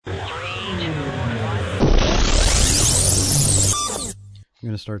I'm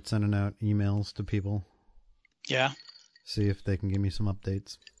going to start sending out emails to people. Yeah. See if they can give me some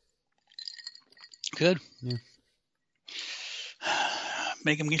updates. Good. Yeah.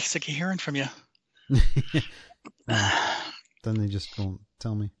 Make them get sick of hearing from you. Then they just won't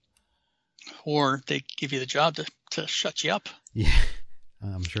tell me. Or they give you the job to shut you up. Yeah.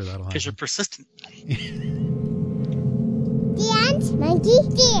 I'm sure that'll happen. Because you're persistent. Dance, monkey,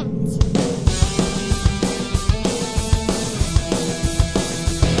 dance.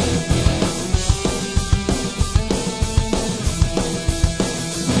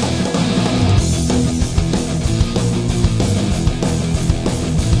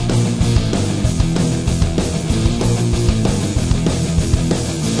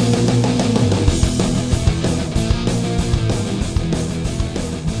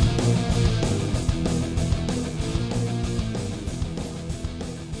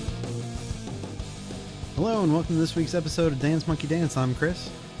 Hello and welcome to this week's episode of Dance Monkey Dance. I'm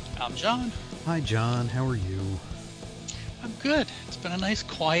Chris. I'm John. Hi John, how are you? I'm good. It's been a nice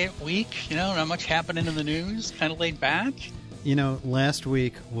quiet week. Not much happening in the news. Kind of laid back. Last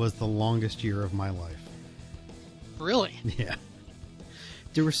week was the longest year of my life. Really? Yeah.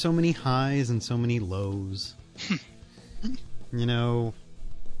 There were so many highs and so many lows.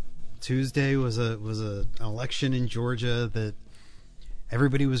 Tuesday was an election in Georgia that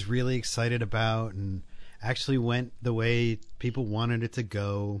everybody was really excited about and actually went the way people wanted it to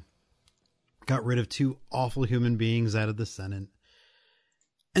go. Got rid of two awful human beings out of the Senate.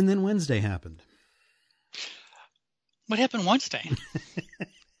 And then Wednesday happened. What happened Wednesday? It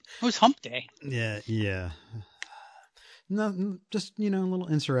was hump day. Yeah. No, just, a little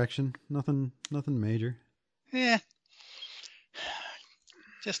insurrection. Nothing major. Yeah.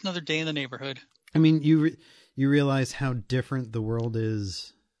 Just another day in the neighborhood. I mean, you realize how different the world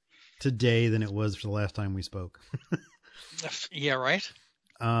is today than it was for the last time we spoke. Yeah, right?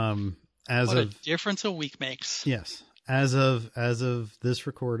 What a difference a week makes. Yes. As of this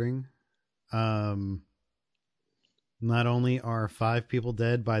recording, not only are 5 people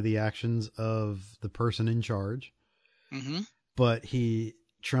dead by the actions of the person in charge, but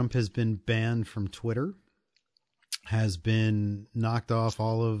Trump has been banned from Twitter, has been knocked off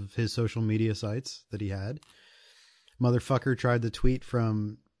all of his social media sites that he had. Motherfucker tried to tweet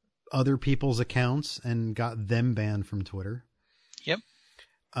from other people's accounts and got them banned from Twitter. Yep.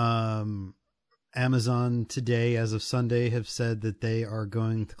 Amazon today, as of Sunday, have said that they are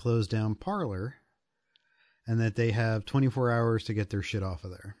going to close down Parler and that they have 24 hours to get their shit off of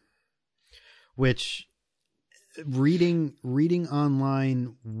there. Which, reading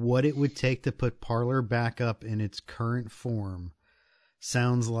online what it would take to put Parler back up in its current form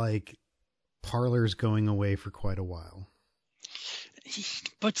sounds like Parler's going away for quite a while.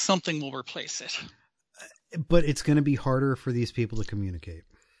 But something will replace it. But it's going to be harder for these people to communicate.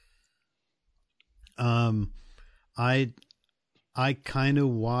 I kind of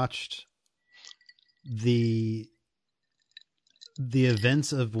watched the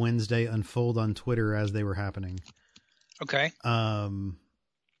events of Wednesday unfold on Twitter as they were happening. Okay.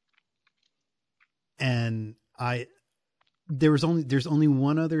 And there's only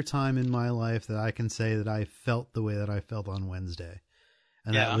one other time in my life that I can say that I felt the way that I felt on Wednesday.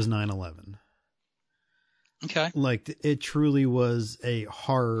 And that was 9/11. Okay. Like, it truly was a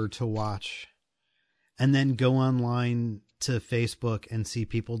horror to watch. And then go online to Facebook and see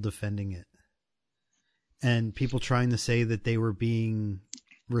people defending it. And people trying to say that they were being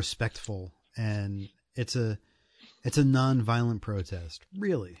respectful. And it's a non-violent protest.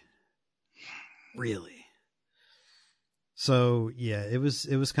 Really. So, yeah, it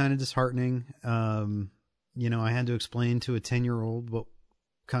was kind of disheartening. I had to explain to a 10-year-old what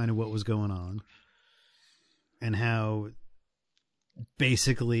was going on. And how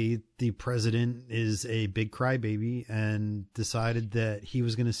basically the president is a big crybaby and decided that he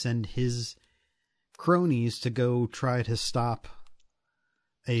was going to send his cronies to go try to stop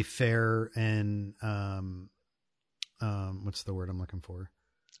a fair and what's the word I'm looking for?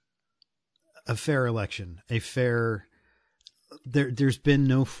 A fair election. There's been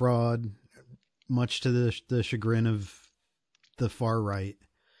no fraud, much to the chagrin of the far right.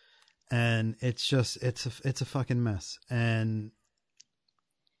 And it's a fucking mess. And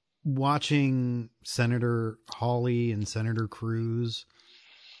watching Senator Hawley and Senator Cruz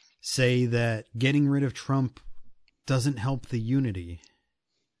say that getting rid of Trump doesn't help the unity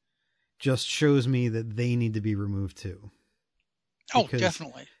just shows me that they need to be removed too. Oh,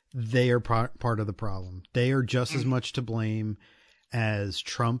 definitely. They are part of the problem. They are just as much to blame as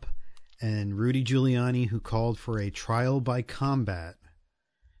Trump and Rudy Giuliani, who called for a trial by combat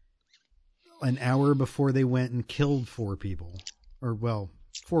an hour before they went and killed 4 people. Or, well,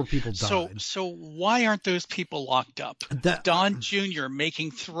 4 people died. So why aren't those people locked up? Don Jr.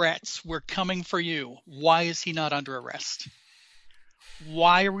 making threats, we're coming for you. Why is he not under arrest?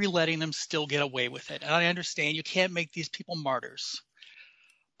 Why are we letting them still get away with it? And I understand you can't make these people martyrs,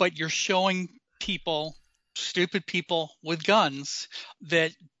 but you're showing people, stupid people with guns,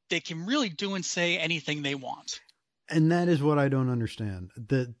 that they can really do and say anything they want. And that is what I don't understand.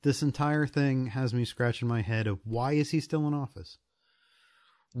 This entire thing has me scratching my head of why is he still in office?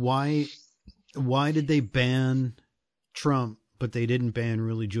 Why did they ban Trump, but they didn't ban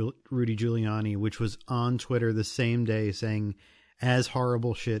Rudy Giuliani, which was on Twitter the same day saying as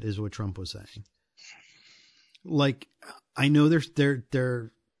horrible shit as what Trump was saying? Like, I know there's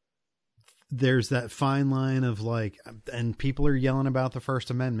that fine line of like, and people are yelling about the First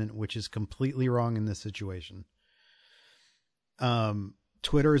Amendment, which is completely wrong in this situation.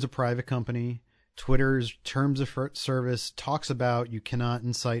 Twitter is a private company. Twitter's terms of service talks about you cannot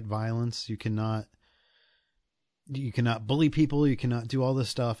incite violence. You cannot bully people. You cannot do all this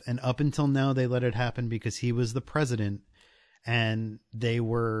stuff. And up until now, they let it happen because he was the president and they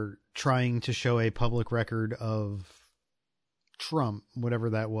were trying to show a public record of Trump, whatever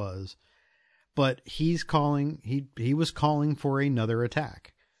that was. But he was calling for another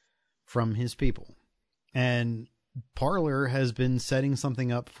attack from his people. And Parler has been setting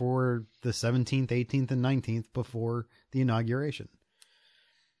something up for the 17th, 18th, and 19th before the inauguration.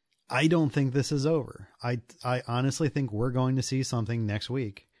 I don't think this is over. I honestly think we're going to see something next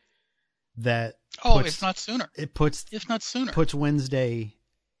week that if not sooner. If not sooner. Puts Wednesday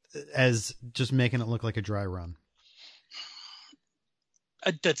as just making it look like a dry run.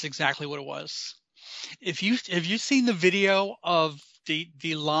 That's exactly what it was. If you've seen the video of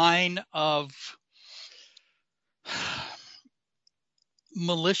the line of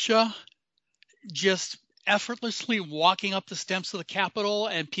militia just effortlessly walking up the steps of the Capitol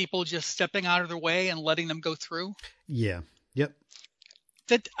and people just stepping out of their way and letting them go through. Yeah. Yep.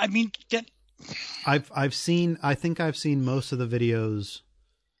 I've seen most of the videos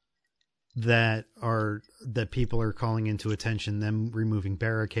that people are calling into attention, them removing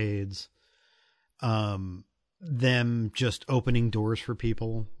barricades, them just opening doors for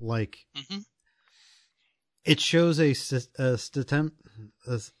people. Like, it shows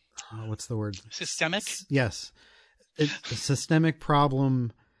what's the word? Systemic? Yes. A systemic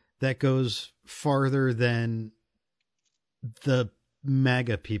problem that goes farther than the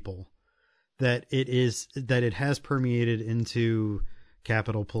MAGA people, that it has permeated into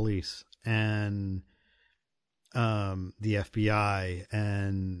Capitol Police and the FBI,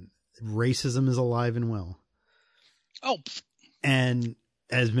 and racism is alive and well. Oh. And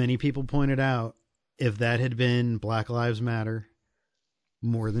as many people pointed out, if that had been Black Lives Matter,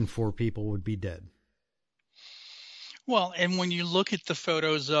 more than 4 people would be dead. Well, and when you look at the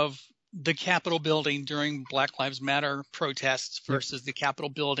photos of the Capitol building during Black Lives Matter protests versus the Capitol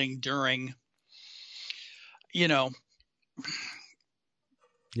building during, Yep.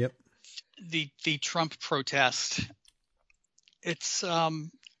 the Trump protest, it's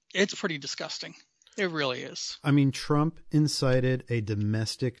pretty disgusting. It really is. I mean, Trump incited a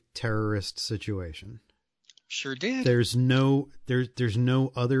domestic terrorist situation. Sure did. There's no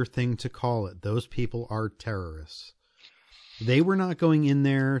other thing to call it. Those people are terrorists. They were not going in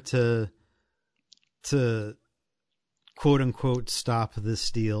there to quote unquote stop the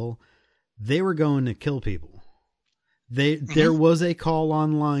steal. They were going to kill people. There was a call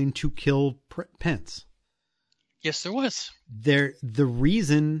online to kill Pence. Yes, there was. The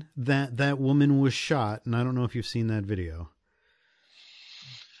reason that woman was shot, and I don't know if you've seen that video.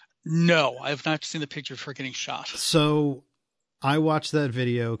 No, I have not seen the picture of her getting shot. So I watched that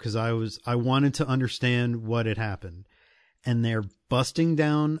video because I wanted to understand what had happened. And they're busting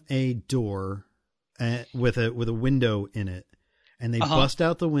down a door with a window in it. And they bust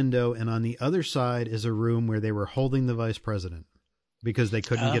out the window, and on the other side is a room where they were holding the vice president because they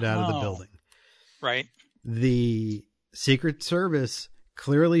couldn't get out of the building. Right. The Secret Service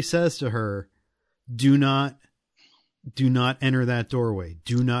clearly says to her, do not enter that doorway.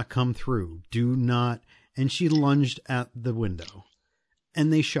 Do not come through. Do not. And she lunged at the window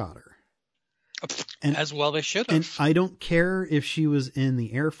and they shot her. And as well they should have. And I don't care if she was in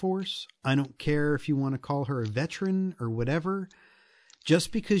the Air Force. I don't care if you want to call her a veteran or whatever.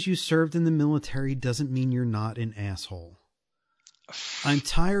 Just because you served in the military doesn't mean you're not an asshole. I'm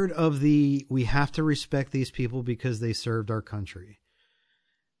tired of we have to respect these people because they served our country.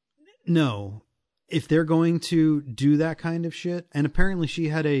 No. If they're going to do that kind of shit, and apparently she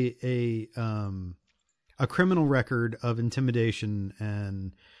had a criminal record of intimidation,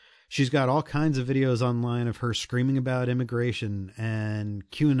 and She's got all kinds of videos online of her screaming about immigration and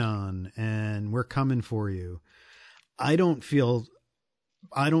QAnon and we're coming for you. I don't feel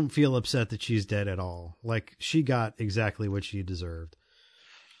upset that she's dead at all. Like, she got exactly what she deserved.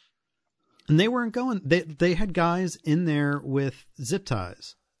 And they weren't going, they had guys in there with zip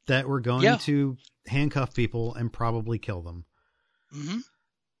ties that were going to handcuff people and probably kill them. Mm-hmm.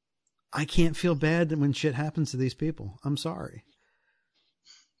 I can't feel bad when shit happens to these people. I'm sorry.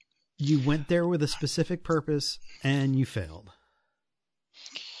 You went there with a specific purpose and you failed.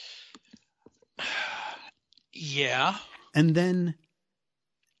 Yeah. And then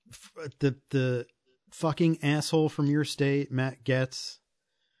the fucking asshole from your state, Matt Gaetz,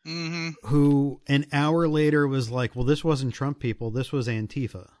 who an hour later was like, well, this wasn't Trump people. This was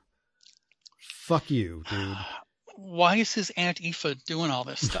Antifa. Fuck you, dude. Why is his Antifa doing all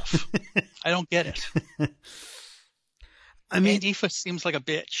this stuff? I don't get it. I mean, Antifa seems like a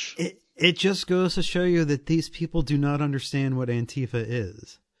bitch. It just goes to show you that these people do not understand what Antifa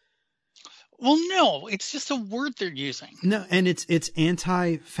is. Well, no, it's just a word they're using. No, and it's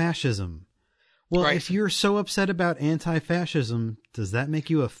anti-fascism. Well, right. If you're so upset about anti-fascism, does that make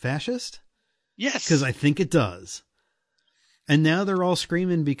you a fascist? Yes. Because I think it does. And now they're all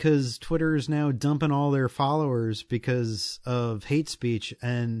screaming because Twitter is now dumping all their followers because of hate speech.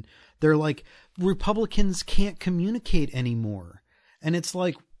 And they're like, Republicans can't communicate anymore. And it's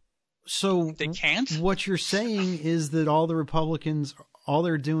like, so they can't? What you're saying is that all the Republicans, all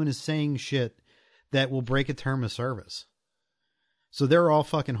they're doing is saying shit that will break a term of service. So they're all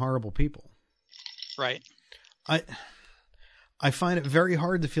fucking horrible people. Right. I find it very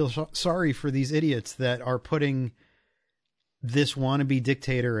hard to feel sorry for these idiots that are putting this wannabe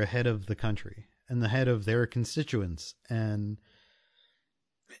dictator ahead of the country and the head of their constituents. And,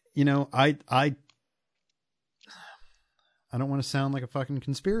 you know, I don't want to sound like a fucking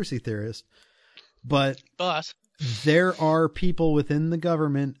conspiracy theorist, but there are people within the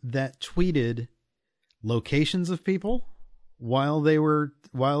government that tweeted locations of people while the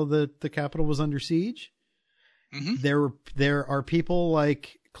Capitol was under siege. Mm-hmm. There are people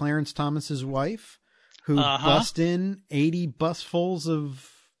like Clarence Thomas's wife who bust in 80 busfuls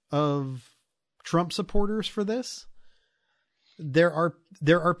of Trump supporters for this. There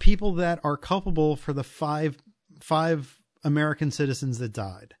are people that are culpable for the five American citizens that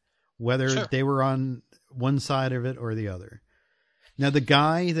died, whether they were on one side of it or the other. Now, the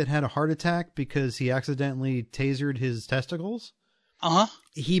guy that had a heart attack because he accidentally tasered his testicles,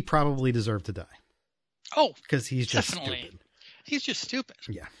 he probably deserved to die. Oh, because he's just definitely stupid. He's just stupid.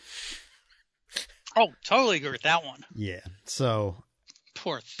 Yeah. Oh, totally agree with that one. Yeah. So.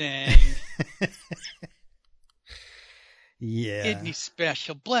 Poor thing. Yeah. Isn't he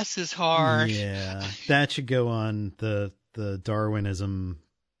special? Bless his heart. Yeah. That should go on the Darwin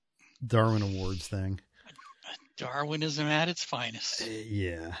Awards thing. Darwinism at its finest.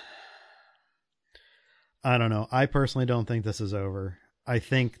 Yeah. I don't know. I personally don't think this is over. I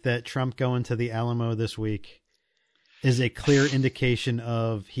think that Trump going to the Alamo this week is a clear indication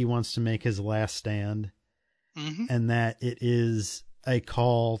of he wants to make his last stand, and that it is a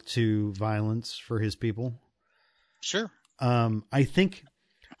call to violence for his people. Sure.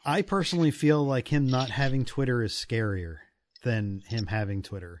 I personally feel like him not having Twitter is scarier than him having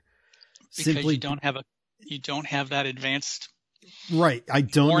Twitter. Because simply you don't have that advanced. Right. I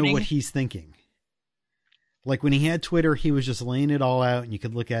don't warning. know what he's thinking. Like when he had Twitter, he was just laying it all out and you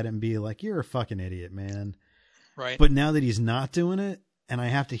could look at it and be like, you're a fucking idiot, man. Right. But now that he's not doing it and I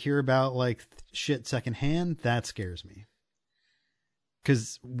have to hear about like shit secondhand, that scares me.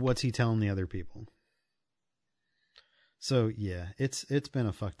 Because what's he telling the other people? So yeah, it's been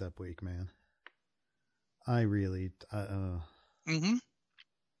a fucked up week, man. I really, I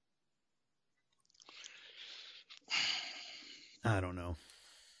don't know.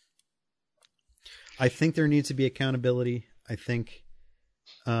 I think there needs to be accountability. I think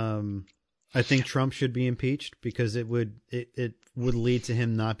Trump should be impeached because it would lead to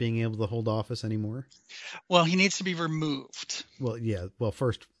him not being able to hold office anymore. Well, he needs to be removed. Well, yeah. Well,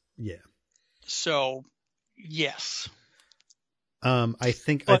 first, yeah. So, yes. I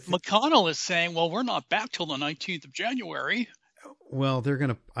think. But McConnell is saying, "Well, we're not back till the 19th of January." Well, they're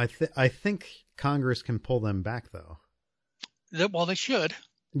gonna. I think Congress can pull them back, though. Well, they should.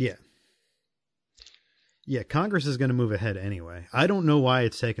 Yeah. Yeah, Congress is going to move ahead anyway. I don't know why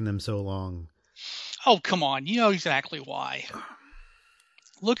it's taken them so long. Oh, come on. You know exactly why.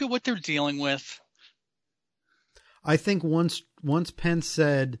 Look at what they're dealing with. I think once Pence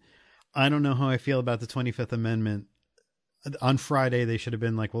said, I don't know how I feel about the 25th Amendment, on Friday they should have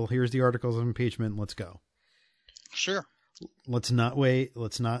been like, well, here's the articles of impeachment. Let's go. Sure. Let's not wait.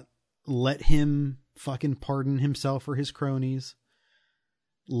 Let's not let him fucking pardon himself or his cronies.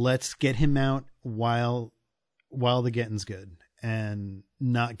 Let's get him out while the getting's good and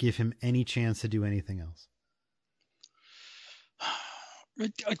not give him any chance to do anything else.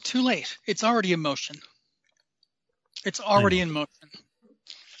 Too late. It's already in motion. It's already in motion.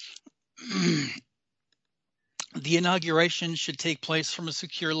 The inauguration should take place from a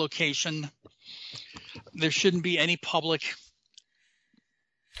secure location. There shouldn't be any public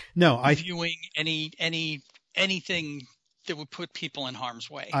viewing anything that would put people in harm's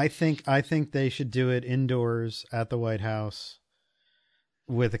way. I think they should do it indoors at the White House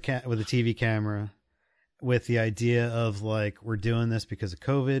with a TV camera, with the idea of like, we're doing this because of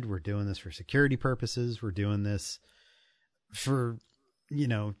COVID, we're doing this for security purposes, we're doing this for,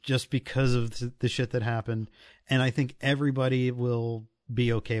 just because of the shit that happened. And I think everybody will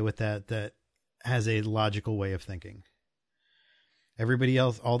be okay with that has a logical way of thinking. Everybody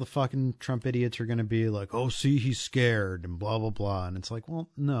else, all the fucking Trump idiots are going to be like, oh, see, he's scared and blah, blah, blah. And it's like, well,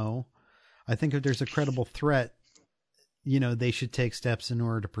 no. I think if there's a credible threat, they should take steps in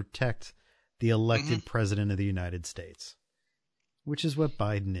order to protect the elected president of the United States, which is what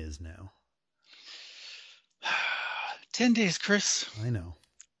Biden is now. 10 days, Chris. I know.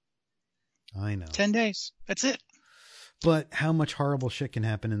 10 days. That's it. But how much horrible shit can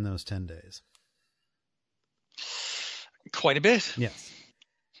happen in those 10 days? Quite a bit. Yes.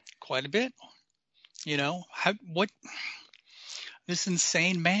 Quite a bit. This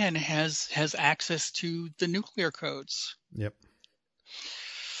insane man has access to the nuclear codes. Yep.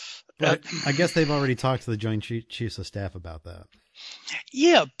 But I guess they've already talked to the Joint Chiefs of Staff about that.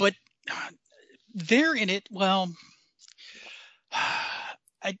 Yeah, but they're in it. Well,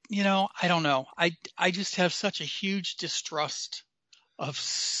 I don't know. I just have such a huge distrust of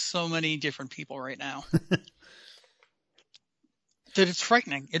so many different people right now. That it's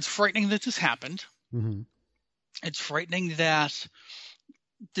frightening. It's frightening that this happened. Mm-hmm. It's frightening that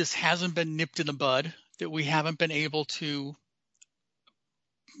this hasn't been nipped in the bud, that we haven't been able to,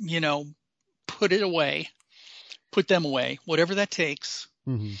 put them away, whatever that takes,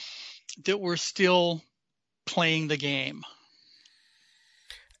 that we're still playing the game.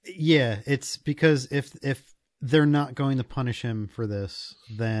 Yeah, it's because if they're not going to punish him for this,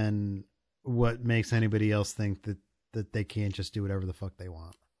 then what makes anybody else think that they can't just do whatever the fuck they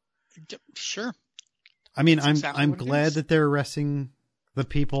want? Sure. I mean, I'm glad that they're arresting the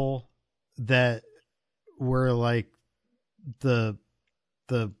people that were like the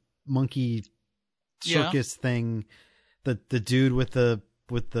monkey circus thing, the dude with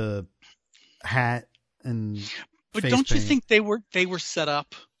the hat and but face don't paint. You think they were set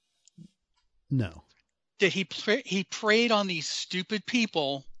up? No. That he preyed on these stupid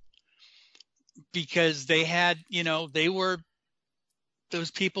people because they had, they were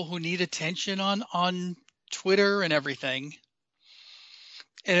those people who need attention on Twitter and everything.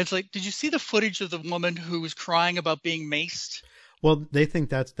 And it's like, did you see the footage of the woman who was crying about being maced? Well, they think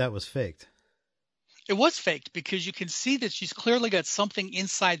that was faked. It was faked because you can see that she's clearly got something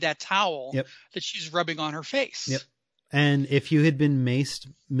inside that towel that she's rubbing on her face. Yep. And if you had been maced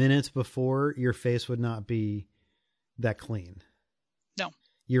minutes before, your face would not be that clean. No.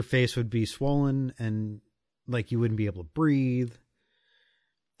 Your face would be swollen and like you wouldn't be able to breathe.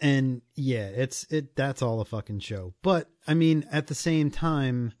 And yeah, that's all a fucking show. But I mean, at the same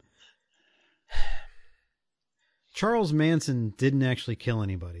time, Charles Manson didn't actually kill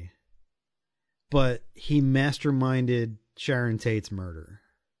anybody, but he masterminded Sharon Tate's murder.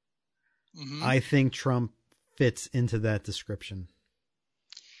 Mm-hmm. I think Trump fits into that description.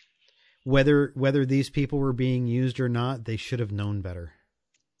 Whether these people were being used or not, they should have known better.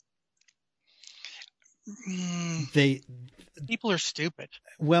 People are stupid.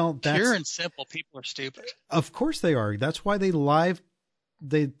 Well, pure and simple. People are stupid. Of course they are. That's why they live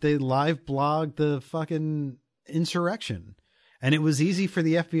blog the fucking insurrection. And it was easy for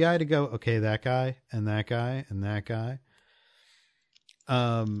the FBI to go, okay, that guy and that guy and that guy.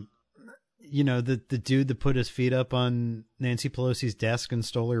 The dude that put his feet up on Nancy Pelosi's desk and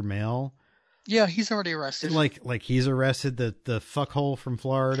stole her mail. Yeah, he's already arrested. Like he's arrested. The fuckhole from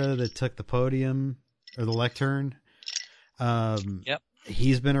Florida that took the podium or the lectern. Yep.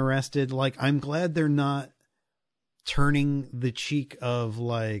 He's been arrested. Like, I'm glad they're not turning the cheek of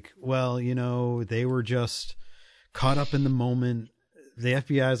like, well, they were just caught up in the moment. The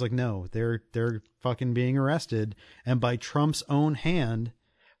FBI is like, no, they're fucking being arrested. And by Trump's own hand,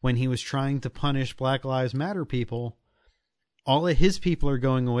 when he was trying to punish Black Lives Matter people, all of his people are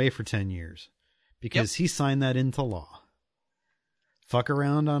going away for 10 years because he signed that into law. Fuck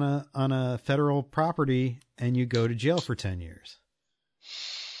around on a federal property and you go to jail for 10 years.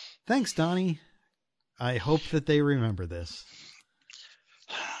 Thanks, Donnie. I hope that they remember this.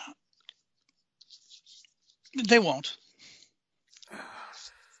 They won't.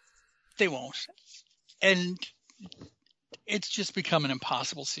 They won't. And it's just become an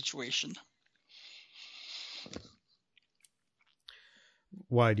impossible situation.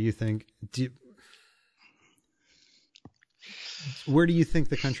 Why do you think? Where do you think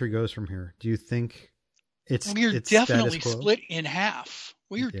the country goes from here? Do you think we're definitely split in half?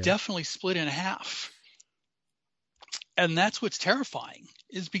 We are definitely split in half. And that's what's terrifying,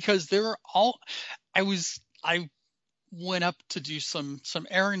 is because I went up to do some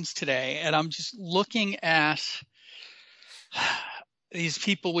errands today, and I'm just looking at these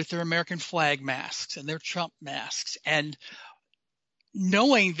people with their American flag masks and their Trump masks, and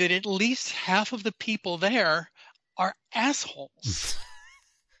knowing that at least half of the people there are assholes.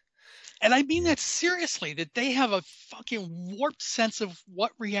 And I mean that seriously, that they have a fucking warped sense of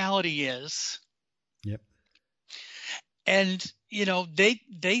what reality is. Yep. And,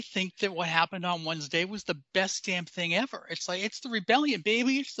 they think that what happened on Wednesday was the best damn thing ever. It's like, it's the rebellion,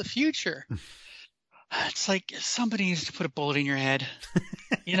 baby. It's the future. It's like, somebody needs to put a bullet in your head.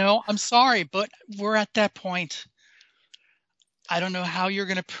 I'm sorry, but we're at that point. I don't know how you're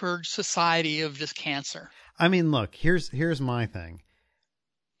going to purge society of this cancer. I mean, look, here's my thing.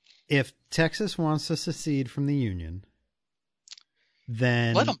 If Texas wants to secede from the Union,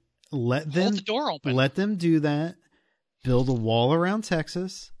 then let them hold the door open. Let them do that. Build a wall around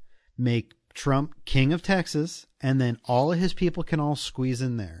Texas, make Trump king of Texas, and then all of his people can all squeeze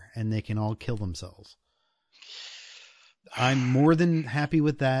in there and they can all kill themselves. I'm more than happy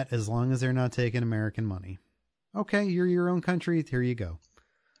with that, as long as they're not taking American money. Okay, you're your own country. Here you go.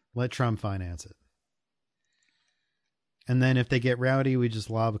 Let Trump finance it. And then if they get rowdy, we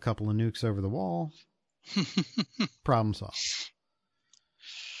just lob a couple of nukes over the wall. Problem solved.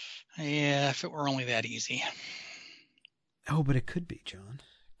 Yeah, if it were only that easy. Oh, but it could be, John.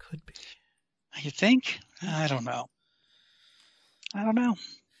 Could be. You think? I don't know.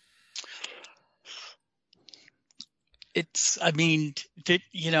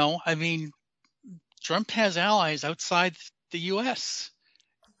 Trump has allies outside the U.S.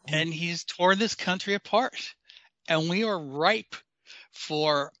 and he's torn this country apart, and we are ripe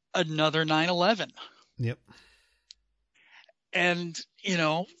for another 9/11. Yep. And,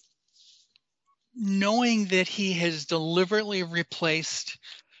 knowing that he has deliberately replaced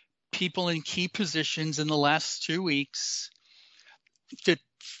people in key positions in the last 2 weeks that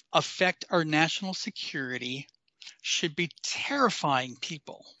affect our national security should be terrifying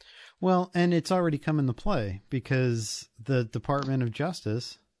people. Well, and it's already come into play, because the Department of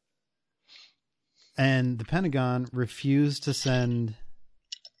Justice and the Pentagon refused to send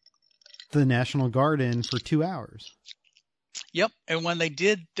the National Guard in for 2 hours. Yep. And when they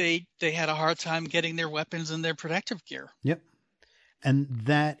did, they had a hard time getting their weapons and their protective gear. Yep. And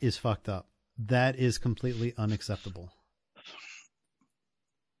that is fucked up. That is completely unacceptable.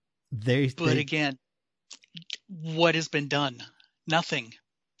 Again, what has been done? Nothing.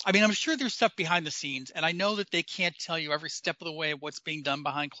 I mean, I'm sure there's stuff behind the scenes, and I know that they can't tell you every step of the way what's being done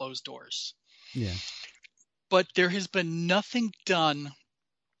behind closed doors. Yeah. But there has been nothing done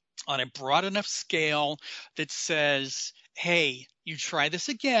on a broad enough scale that says, hey, you try this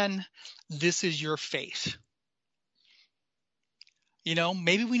again, this is your fate.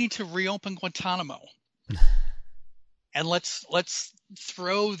 Maybe we need to reopen Guantanamo. And let's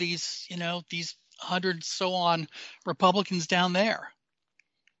throw these 100 so on Republicans down there.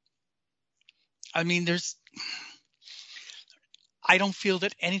 I mean, I don't feel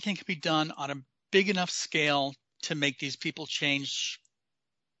that anything can be done on a big enough scale to make these people change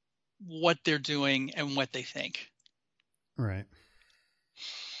what they're doing and what they think. Right.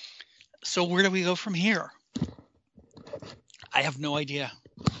 So where do we go from here? I have no idea.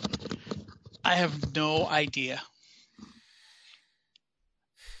 I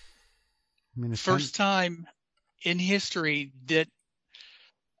mean, first time in history that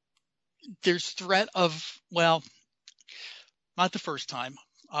there's threat of, well, not the first time.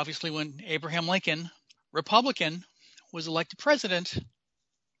 Obviously, when Abraham Lincoln, Republican, was elected president,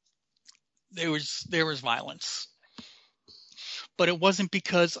 there was violence. But it wasn't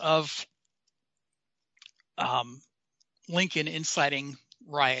because of Lincoln inciting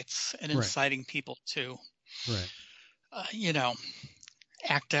riots and inciting people to,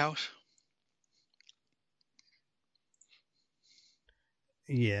 act out.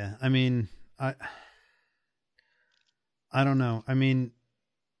 Yeah, I mean, I don't know. I mean,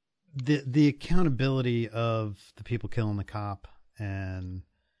 the accountability of the people killing the cop, and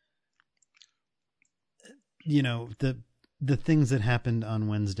the the things that happened on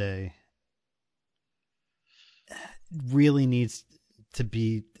Wednesday really needs to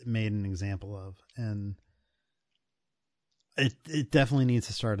be made an example of, and it definitely needs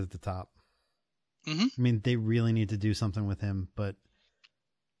to start at the top. Mm-hmm. I mean, they really need to do something with him, but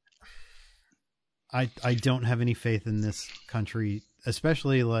I don't have any faith in this country,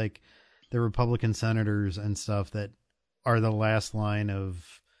 especially like the Republican senators and stuff that are the last line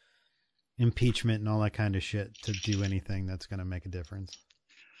of impeachment and all that kind of shit to do anything that's going to make a difference.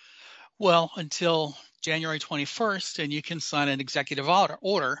 Well, until January 21st, and you can sign an executive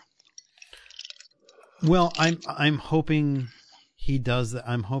order. Well, I'm hoping he does that.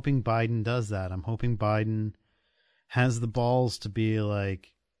 I'm hoping Biden does that. I'm hoping Biden has the balls to be like,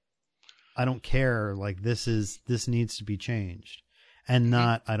 I don't care. Like, this needs to be changed, and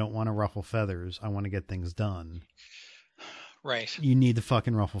not, I don't want to ruffle feathers. I want to get things done. Right. You need to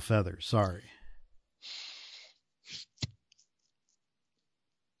fucking ruffle feathers. Sorry.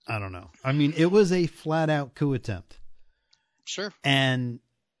 I don't know. I mean, it was a flat out coup attempt. Sure. And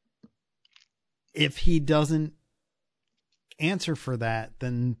if he doesn't answer for that,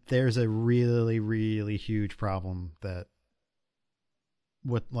 then there's a really, really huge problem that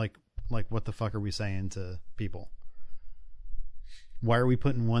what the fuck are we saying to people? Why are we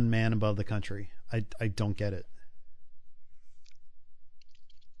putting one man above the country? I don't get it.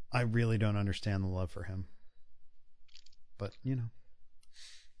 I really don't understand the love for him. But, you know,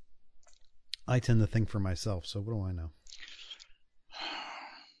 I tend to think for myself, so what do I know?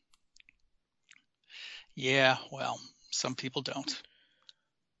 Yeah, well, some people don't.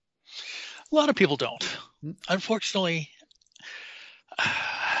 A lot of people don't. Unfortunately,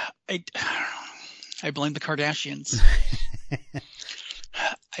 I blame the Kardashians.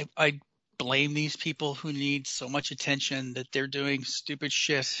 I blame these people who need so much attention that they're doing stupid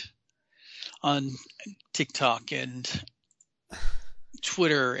shit on TikTok and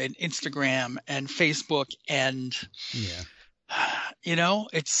Twitter and Instagram and Facebook, and you know,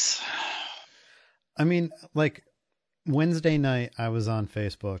 it's, I mean, like Wednesday night I was on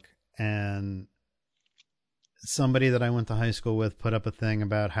Facebook and somebody that I went to high school with put up a thing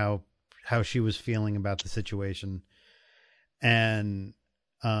about how she was feeling about the situation, and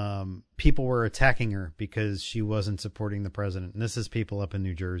people were attacking her because she wasn't supporting the president. And this is people up in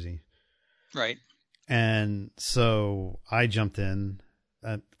New Jersey. right. And so I jumped in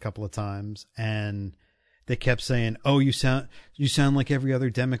a couple of times, and they kept saying, "Oh, you sound like every other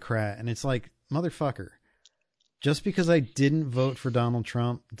Democrat." And it's like, motherfucker, just because I didn't vote for Donald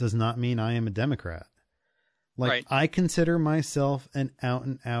Trump does not mean I am a Democrat. Like, Right. I consider myself an out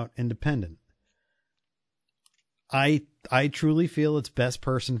and out independent. I truly feel it's best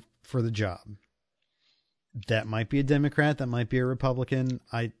person for the job. That might be a Democrat, that might be a Republican.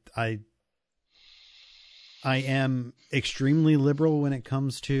 I am extremely liberal when it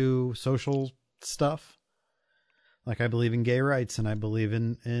comes to social stuff. Like, I believe in gay rights, and I believe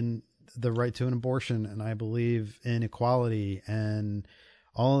in the right to an abortion, and I believe in equality and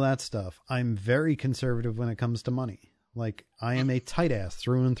all of that stuff. I'm very conservative when it comes to money. Like, I am a tight ass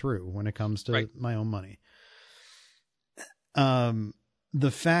through and through when it comes to my own money.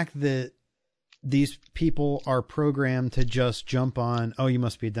 The fact that these people are programmed to just jump on, oh, you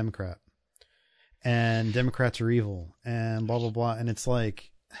must be a Democrat, and Democrats are evil, and blah, blah, blah. And it's like,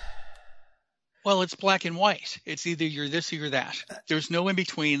 well, it's black and white. It's either you're this or you're that. There's no in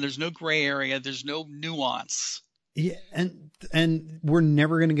between. There's no gray area. There's no nuance. Yeah. And we're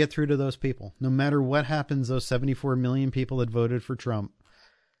never going to get through to those people. No matter what happens, those 74 million people that voted for Trump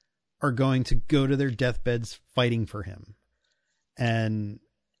are going to go to their deathbeds fighting for him. And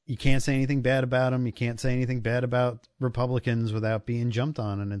you can't say anything bad about him. You can't say anything bad about Republicans without being jumped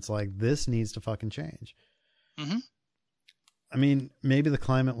on. And it's like, this needs to fucking change. Mm-hmm. I mean, maybe the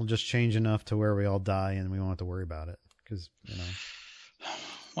climate will just change enough to where we all die and we won't have to worry about it. Because, you know.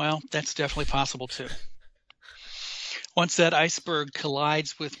 Well, that's definitely possible too. Once that iceberg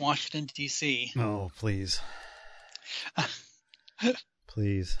collides with Washington, D.C. Oh, please.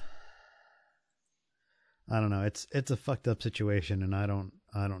 Please. I don't know. It's a fucked up situation, and I don't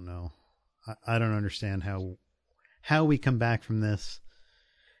know. I don't understand how we come back from this,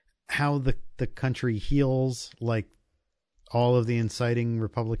 how the country heals, like all of the inciting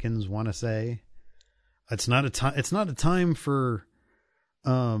Republicans want to say. It's not a time for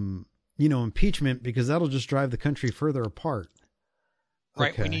impeachment, because that'll just drive the country further apart.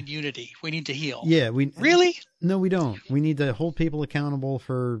 Right. Okay. We need unity. We need to heal. Yeah. Really? No, we don't. We need to hold people accountable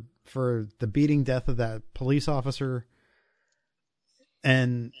for the beating death of that police officer,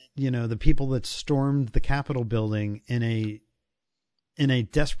 and, the people that stormed the Capitol building in a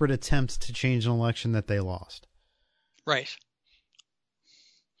desperate attempt to change an election that they lost. Right.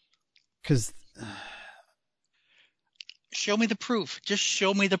 Because show me the proof. Just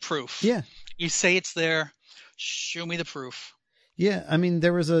show me the proof. Yeah. You say it's there. Show me the proof. Yeah, I mean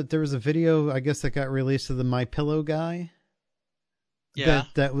there was a video I guess that got released of the My Pillow guy. Yeah.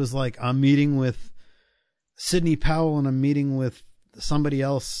 That was like, I'm meeting with Sidney Powell and I'm meeting with somebody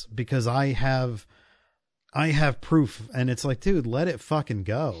else because I have proof, and it's like, dude, let it fucking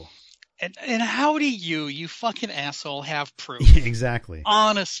go. And how do you fucking asshole, have proof? Yeah, exactly.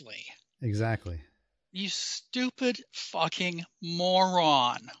 Honestly. Exactly. You stupid fucking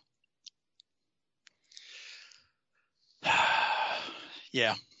moron.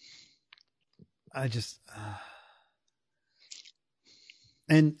 Yeah. I just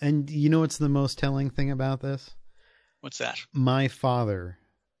and you know what's the most telling thing about this? What's that? My father,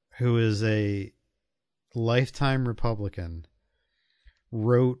 who is a lifetime Republican,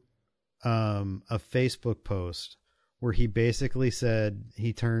 wrote a Facebook post where he basically said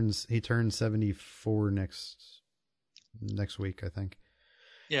he turns 74 next week, I think.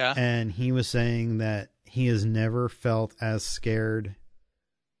 Yeah. And he was saying that he has never felt as scared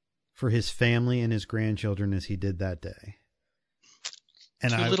for his family and his grandchildren as he did that day.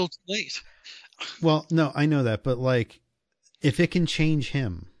 And too little too late. Well, no, I know that, but like, if it can change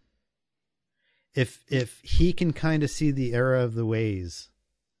him, if he can kind of see the error of the ways,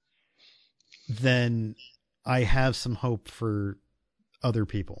 then I have some hope for other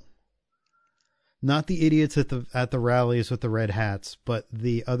people. Not the idiots at the rallies with the red hats, but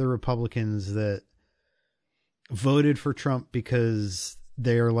the other Republicans that voted for Trump because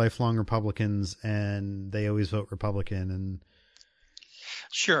they are lifelong Republicans and they always vote Republican. And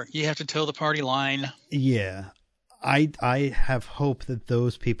sure, you have to toe the party line. Yeah, I have hope that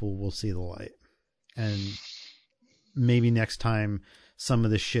those people will see the light, and maybe next time some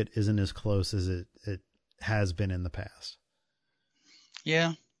of this shit isn't as close as it has been in the past.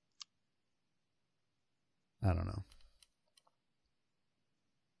 Yeah. I don't know.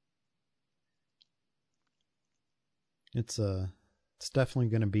 It's definitely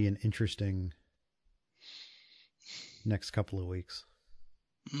going to be an interesting next couple of weeks.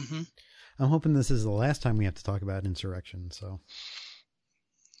 Mm-hmm. I'm hoping this is the last time we have to talk about insurrection. So,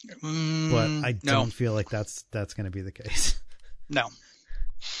 but I don't feel like that's going to be the case. No.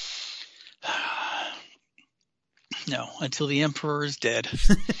 No, until the Emperor is dead.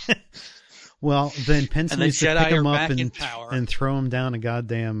 Well, then Pence needs to pick him up and throw him down a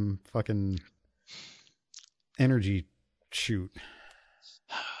goddamn fucking energy chute.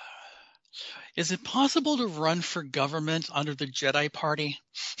 Is it possible to run for government under the Jedi Party?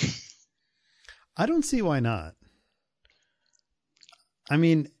 I don't see why not. I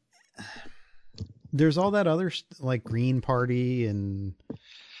mean, there's all that other like Green Party and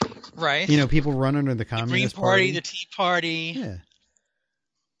right. You know, people run under the Communist Party, the Tea Party. Yeah.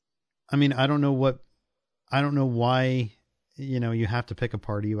 I mean, I don't know why, you know, you have to pick a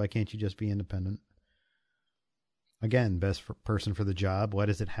party. Why can't you just be independent? Again, best person for the job. Why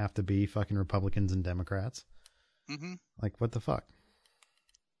does it have to be fucking Republicans and Democrats? Mm-hmm. Like, what the fuck?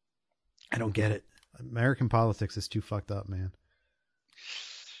 I don't get it. American politics is too fucked up, man.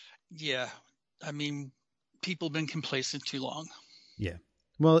 Yeah. I mean, people have been complacent too long. Yeah.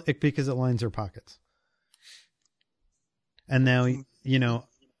 Well, because it lines their pockets. And now, you know,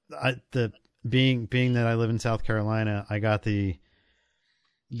 being that I live in South Carolina, I got the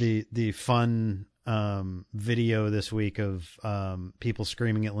fun video this week of people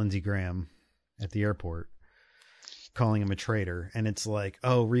screaming at Lindsey Graham at the airport, calling him a traitor, and it's like,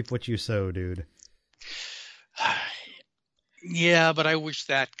 oh, reap what you sow, dude. Yeah, but I wish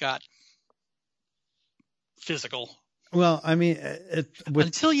that got physical. Well, I mean,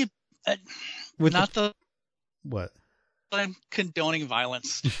 until you what? I'm condoning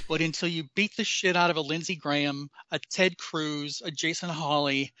violence, but until you beat the shit out of a Lindsey Graham, a Ted Cruz, a Jason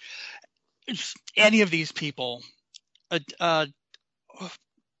Hawley, any of these people,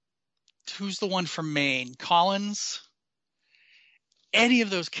 who's the one from Maine, Collins, any of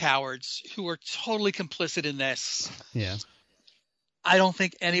those cowards who are totally complicit in this. Yeah. I don't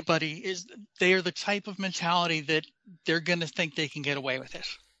think anybody is. They are the type of mentality that they're going to think they can get away with it.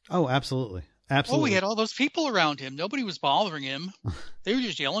 Oh, absolutely. Absolutely. Oh, we had all those people around him. Nobody was bothering him. They were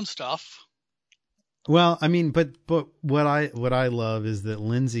just yelling stuff. Well, I mean, but what I love is that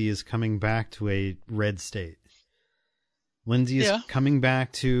Lindsey is coming back to a red state. Lindsey is coming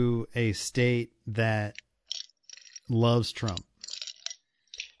back to a state that loves Trump.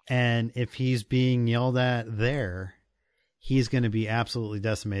 And if he's being yelled at there, he's going to be absolutely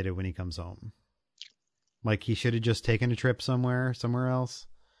decimated when he comes home. Like, he should have just taken a trip somewhere else.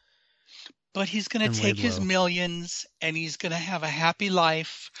 But he's going And to take laid his low. millions, and he's going to have a happy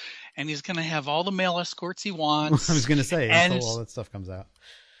life, and he's going to have all the male escorts he I wants. was going to say, and until all that stuff comes out.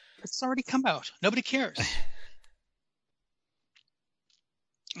 it's already come out. Nobody cares.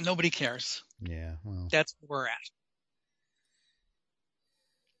 Nobody cares. Yeah, well, That's where we're at.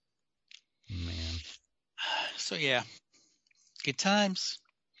 man. So yeah, good times.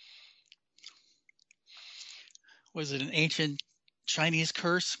 Was it an ancient Chinese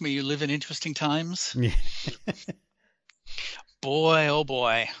curse? May you live in interesting times. Yeah. Boy, oh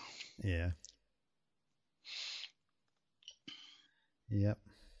boy. Yeah. Yep.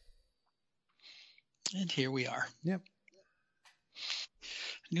 And here we are. Yep.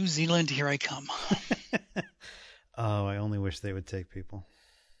 New Zealand, here I come. Oh, I only wish they would take people.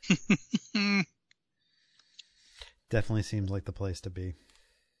 Definitely seems like the place to be.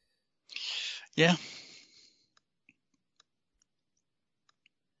 Yeah.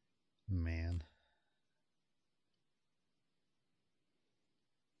 Man.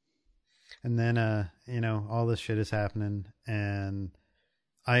 And then, all this shit is happening, and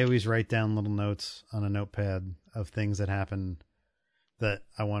I always write down little notes on a notepad of things that happen that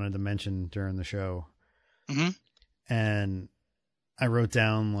I wanted to mention during the show. Mm-hmm. And I wrote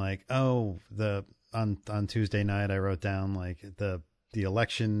down on Tuesday night, I wrote down the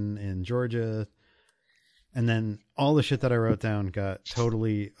election in Georgia, and then all the shit that I wrote down got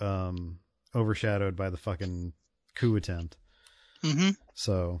totally overshadowed by the fucking coup attempt. Mm-hmm.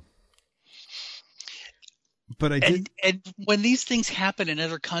 So, but I did. And when these things happen in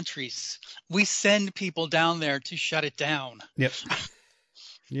other countries, we send people down there to shut it down. Yep.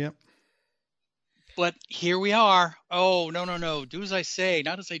 Yep. But here we are. Oh, no. Do as I say,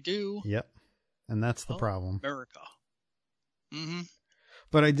 not as I do. Yep. And that's the problem. America. Mm-hmm.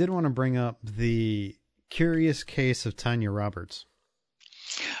 But I did want to bring up the curious case of Tanya Roberts.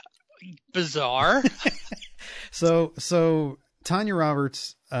 Bizarre. So Tanya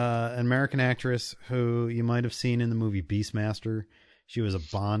Roberts, an American actress who you might have seen in the movie Beastmaster. She was a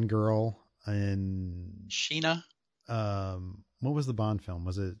Bond girl in Sheena. What was the Bond film?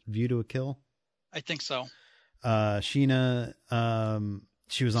 Was it View to a Kill? I think so. Sheena,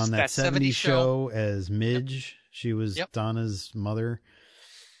 she was on that 70s show as Midge. She was Donna's mother.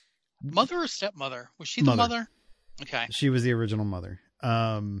 Mother or stepmother? Was she the mother? Okay. She was the original mother.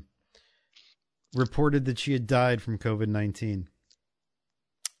 Reported that she had died from COVID-19.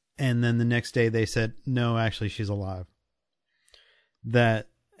 And then the next day they said, no, actually she's alive. And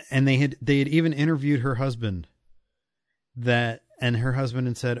they had even interviewed her husband and her husband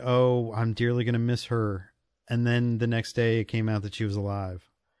had said, oh, I'm dearly going to miss her. And then the next day it came out that she was alive.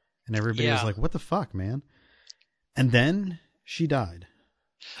 And everybody was like, what the fuck, man? And then she died.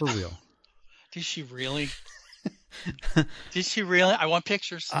 For real. Did she really? Did she really? I want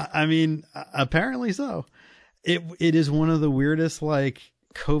pictures. I mean, apparently so. It is one of the weirdest,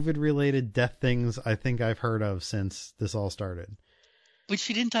 COVID-related death things I think I've heard of since this all started. But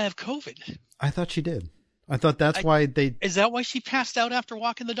she didn't die of COVID. I thought she did. I thought that's why they... Is that why she passed out after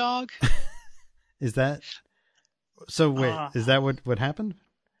walking the dog? Is that... So wait, is that what happened?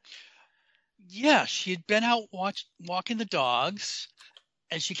 Yeah, she had been out walking the dogs,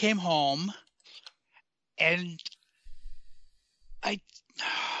 and she came home, and I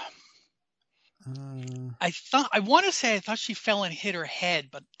want to say I thought she fell and hit her head,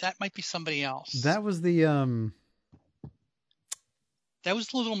 but that might be somebody else. That was the That was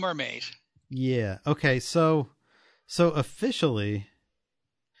the Little Mermaid. Yeah. Okay. So officially,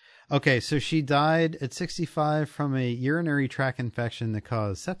 okay. So she died at 65 from a urinary tract infection that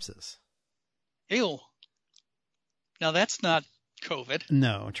caused sepsis. Ew. Now that's not COVID.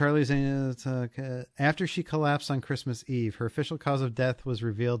 No, Charlie's after she collapsed on Christmas Eve, her official cause of death was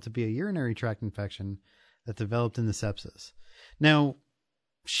revealed to be a urinary tract infection that developed into sepsis. Now,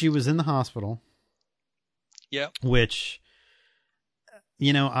 she was in the hospital. Yeah. Which,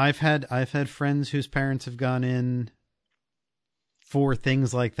 I've had friends whose parents have gone in for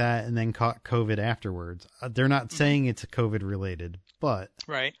things like that and then caught COVID afterwards. They're not saying it's COVID related, but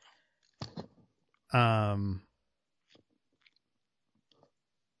right. There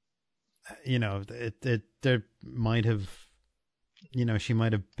might have, she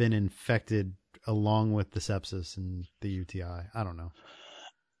might have been infected along with the sepsis and the UTI. I don't know.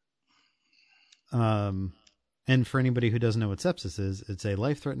 And for anybody who doesn't know what sepsis is, it's a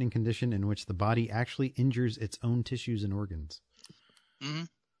life-threatening condition in which the body actually injures its own tissues and organs. Mm-hmm.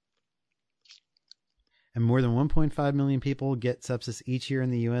 And more than 1.5 million people get sepsis each year in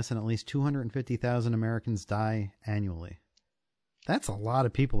the U.S., and at least 250,000 Americans die annually. That's a lot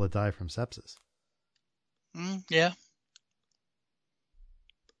of people that die from sepsis. Yeah.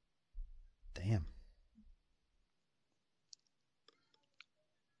 Damn.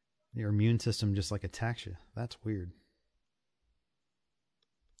 Your immune system just like attacks you. That's weird.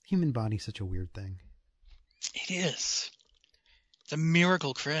 Human body's such a weird thing. It is. It's a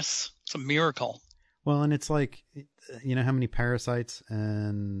miracle, Chris. It's a miracle. Well, and it's like, you know how many parasites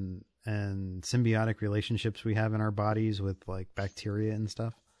and symbiotic relationships we have in our bodies with like bacteria and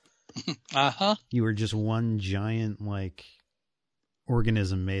stuff? Uh-huh. You are just one giant like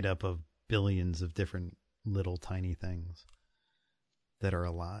organism made up of billions of different little tiny things that are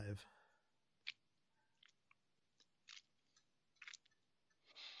alive.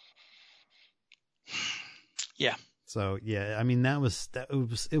 Yeah. So yeah, I mean it was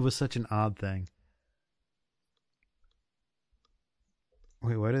such an odd thing.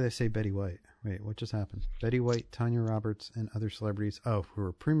 Wait, why did they say Betty White? Wait, what just happened? Betty White, Tanya Roberts, and other celebrities, who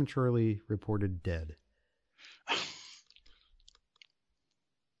were prematurely reported dead.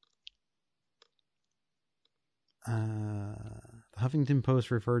 The Huffington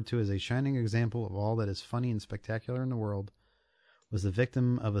Post, referred to as a shining example of all that is funny and spectacular in the world, was the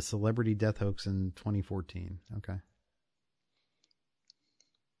victim of a celebrity death hoax in 2014. Okay.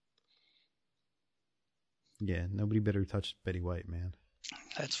 Yeah, nobody better touch Betty White, man.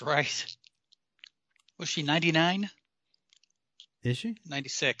 That's right. Was she 99? Is she?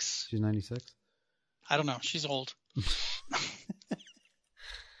 96. She's 96? I don't know. She's old.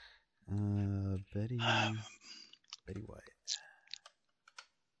 Betty White.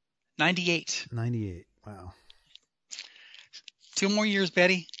 98. 98. Wow. 2 more years,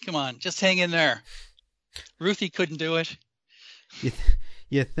 Betty. Come on. Just hang in there. Ruthie couldn't do it.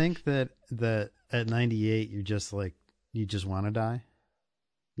 You think that at 98 you just want to die?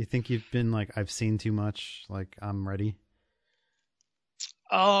 You think you've been like, I've seen too much, like I'm ready?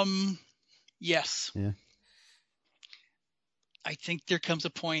 Yes. Yeah. I think there comes a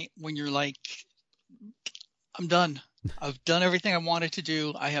point when you're like, I'm done. I've done everything I wanted to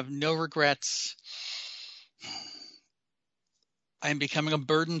do. I have no regrets. I am becoming a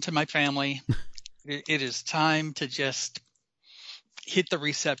burden to my family. It is time to just hit the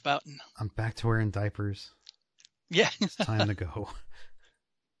reset button. I'm back to wearing diapers. Yeah. It's time to go.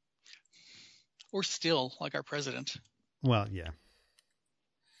 Or still, like our president. Well, yeah.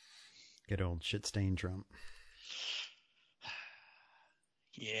 Good old shit-stained Trump.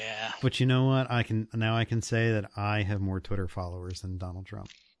 Yeah. But you know what? I can say that I have more Twitter followers than Donald Trump.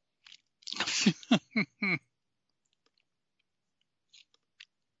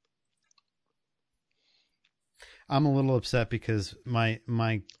 I'm a little upset because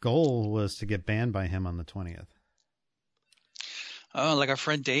my goal was to get banned by him on the 20th. Oh, like our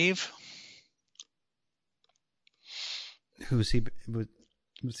friend Dave? Was he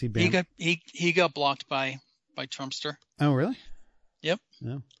banned? He got blocked by Trumpster. Oh, really? Yep.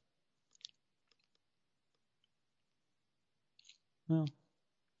 No. Well,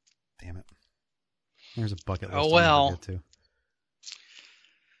 damn it. There's a bucket list. Oh, well. I'll get to. Do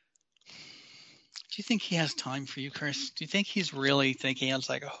you think he has time for you, Chris? Do you think he's really thinking, it's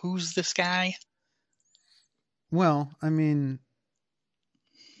like, who's this guy? Well, I mean,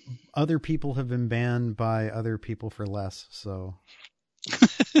 other people have been banned by other people for less, so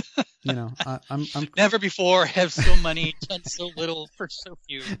you know, I'm never before have so many done so little for so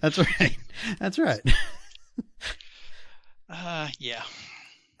few. That's right. That's right. Yeah.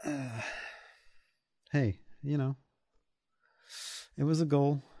 Hey, you know, it was a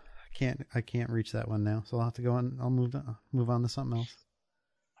goal. I can't reach that one now, so I'll have to go on. I'll move on to something else.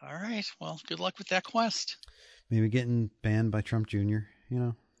 All right. Well, good luck with that quest. Maybe getting banned by Trump Jr., you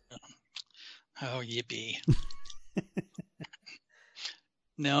know. Oh, yippee.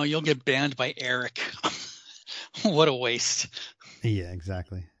 No, you'll get banned by Eric. What a waste. Yeah,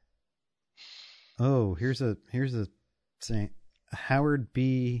 exactly. Oh, here's a saying. Howard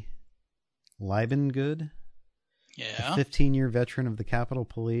B. Liebengood. Yeah. A 15-year veteran of the Capitol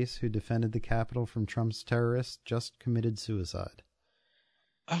Police who defended the Capitol from Trump's terrorists just committed suicide.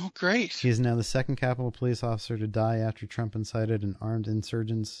 Oh, great. He is now the second Capitol Police officer to die after Trump incited an armed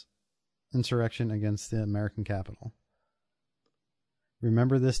insurrection against the American Capitol.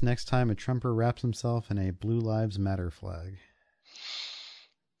 Remember this next time a Trumper wraps himself in a Blue Lives Matter flag.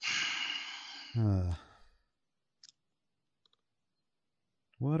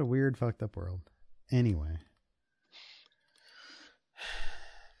 What a weird, fucked up world. Anyway.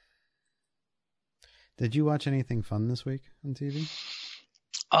 Did you watch anything fun this week on TV?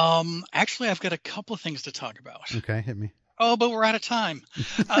 Actually, I've got a couple of things to talk about. Okay, hit me. Oh, but we're out of time.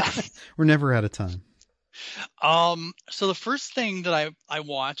 We're never out of time. So the first thing that I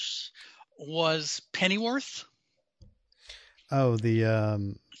watched was Pennyworth. Oh, the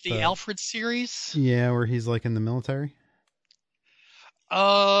The Alfred series? Yeah, where he's like in the military?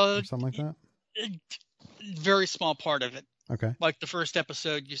 Or something like that? Very small part of it. Okay. Like the first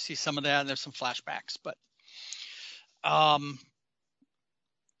episode, you see some of that, and there's some flashbacks. But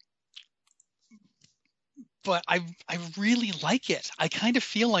I really like it. I kind of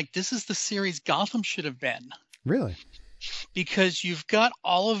feel like this is the series Gotham should have been. Really? Because you've got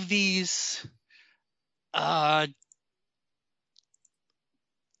all of these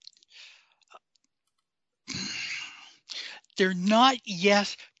they're not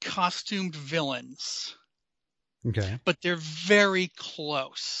yet costumed villains. Okay. But they're very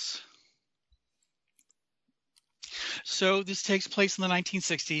close. So this takes place in the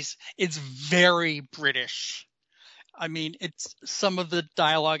 1960s. It's very British. I mean, some of the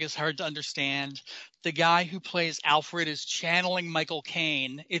dialogue is hard to understand. The guy who plays Alfred is channeling Michael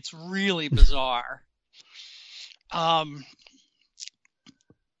Caine. It's really bizarre. But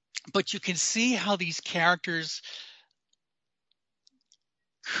you can see how these characters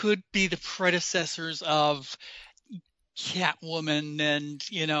could be the predecessors of Catwoman and,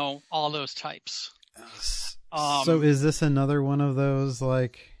 all those types. So is this another one of those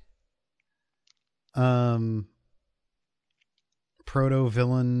like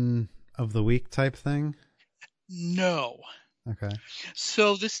proto-villain of the week type thing? No. Okay.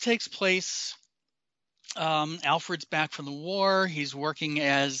 So this takes place, Alfred's back from the war. He's working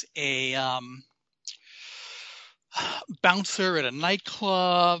as a bouncer at a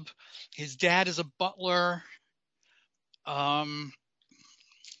nightclub. His dad is a butler.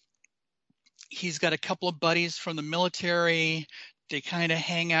 He's got a couple of buddies from the military. They kind of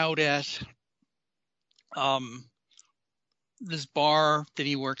hang out at this bar that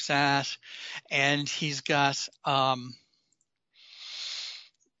he works at, and he's got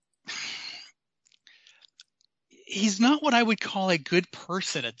he's not what I would call a good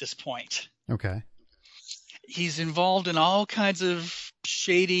person at this point. Okay. He's involved in all kinds of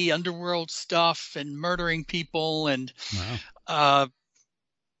shady underworld stuff and murdering people and wow.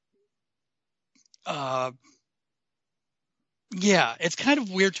 Yeah, it's kind of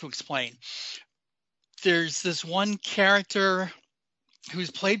weird to explain. There's this one character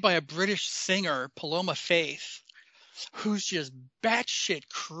who's played by a British singer, Paloma Faith, who's just batshit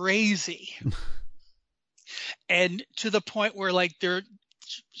crazy. And to the point where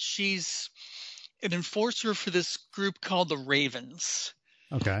she's an enforcer for this group called the Ravens.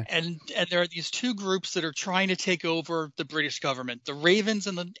 Okay. And there are these two groups that are trying to take over the British government, the Ravens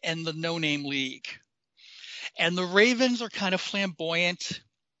and the No Name League. And the Ravens are kind of flamboyant.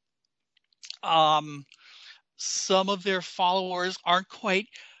 Some of their followers aren't quite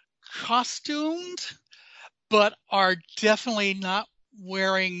costumed, but are definitely not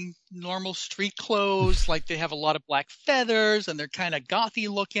wearing normal street clothes. Like they have a lot of black feathers and they're kind of gothy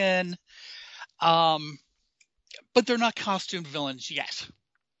looking. But they're not costumed villains yet.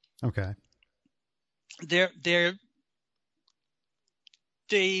 Okay. They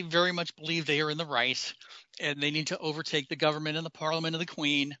very much believe they are in the right, and they need to overtake the government and the Parliament and the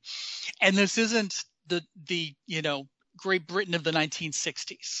Queen. And this isn't the Great Britain of the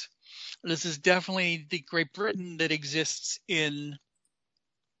 1960s. This is definitely the Great Britain that exists in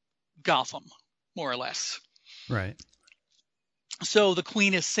Gotham, more or less. Right. So the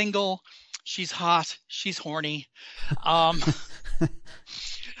Queen is single. She's hot. She's horny.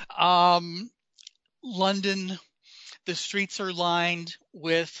 London, the streets are lined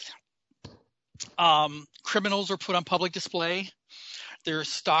with criminals are put on public display. There are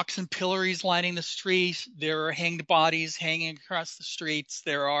stocks and pillories lining the street. There are hanged bodies hanging across the streets.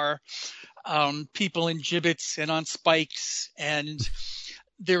 There are people in gibbets and on spikes, and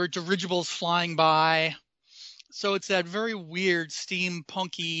there are dirigibles flying by. So it's that very weird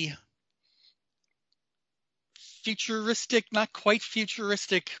steampunky, futuristic, not quite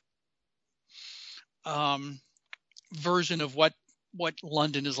futuristic version of what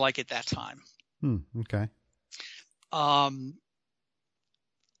London is like at that time. Okay.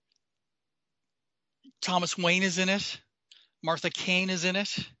 Thomas Wayne is in it. Martha Kane is in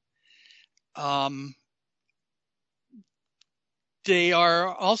it. They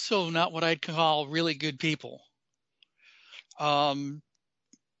are also not what I'd call really good people. Thomas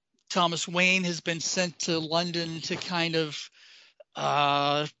Wayne has been sent to London to kind of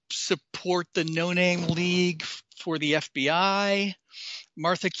support the No Name League for the FBI.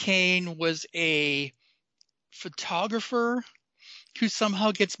 Martha Kane was a photographer who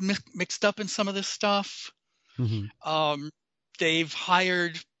somehow gets mixed up in some of this stuff. Mm-hmm. They've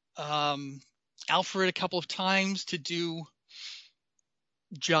hired Alfred a couple of times to do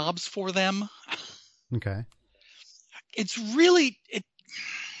jobs for them. Okay. It's really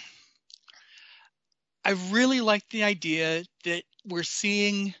I really like the idea that we're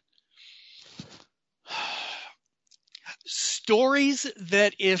seeing stories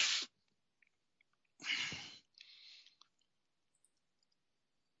that if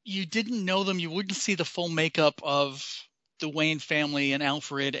you didn't know them, you wouldn't see the full makeup of the Wayne family and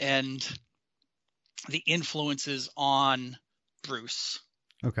Alfred and the influences on Bruce.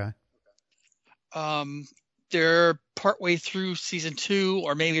 Okay. They're partway through season 2,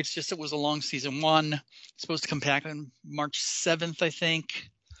 or maybe it's just it was a long season 1. It's supposed to come back on March 7th, I think.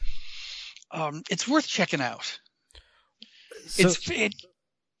 It's worth checking out. So,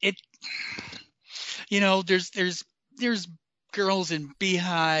 There's girls in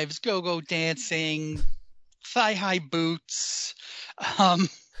beehives, go-go dancing, thigh-high boots.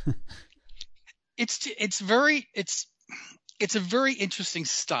 It's a very interesting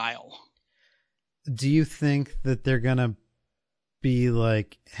style. do you think that they're gonna be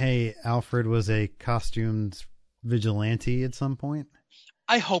like, hey, Alfred was a costumed vigilante at some point?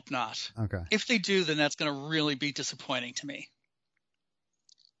 I hope not. Okay. If they do, then that's going to really be disappointing to me.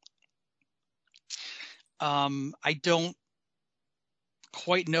 I don't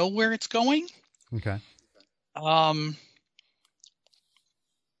quite know where it's going. Okay.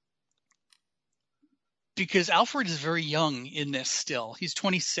 Because Alfred is very young in this still. He's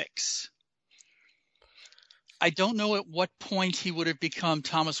 26. I don't know at what point he would have become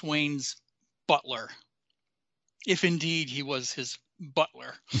Thomas Wayne's butler, if indeed he was his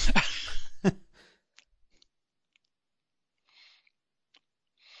butler.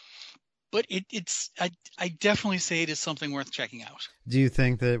 But I definitely say it is something worth checking out. Do you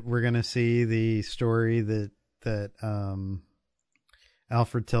think that we're going to see the story that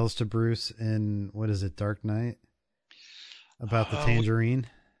Alfred tells to Bruce in, what is it, Dark Knight? About the tangerine?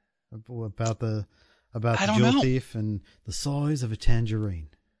 About the jewel thief and the size of a tangerine?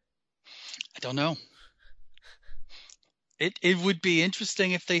 I don't know. It would be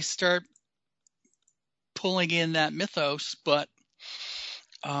interesting if they start pulling in that mythos, but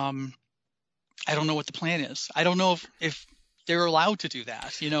I don't know what the plan is. I don't know if they're allowed to do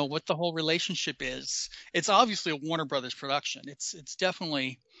that. What the whole relationship is. It's obviously a Warner Brothers production. It's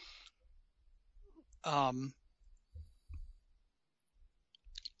definitely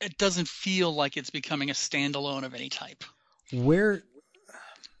it doesn't feel like it's becoming a standalone of any type. Where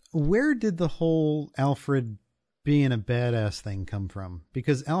did the whole Alfred being a badass thing come from?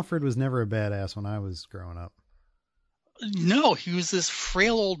 Because Alfred was never a badass when I was growing up. No, he was this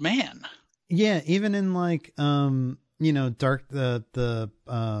frail old man. Yeah, even in like Dark the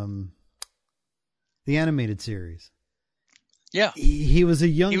animated series. Yeah. He was a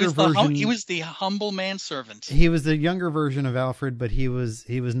younger version. He was the humble manservant. He was the younger version of Alfred, but he was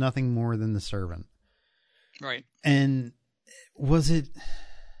nothing more than the servant. Right. And was it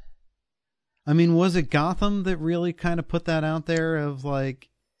Gotham that really kind of put that out there of like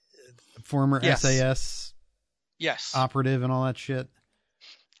former SAS operative and all that shit?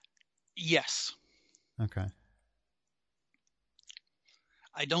 Yes. Okay.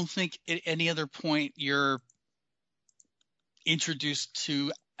 I don't think at any other point you're introduced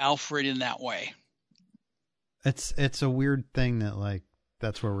to Alfred in that way. It's a weird thing that like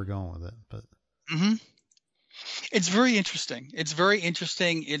that's where we're going with it, but it's very interesting. It's very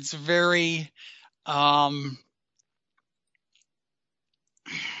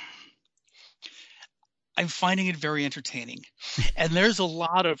I'm finding it very entertaining. And there's a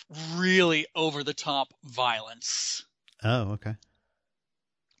lot of really over-the-top violence. Oh, okay.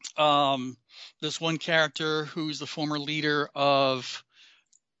 This one character who's the former leader of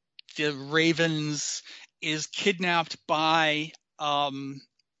the Ravens is kidnapped by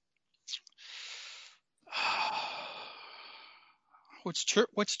what's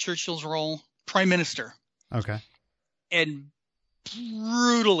Churchill's role? Prime Minister. Okay. And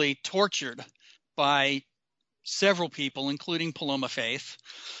brutally tortured by several people, including Paloma Faith.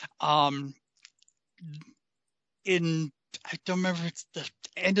 I don't remember, it's the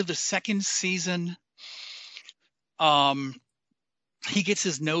end of the second season. He gets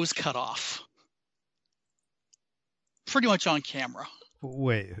his nose cut off. Pretty much on camera.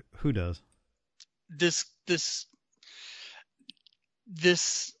 Wait, who does? This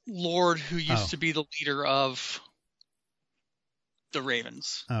lord who used to be the leader of the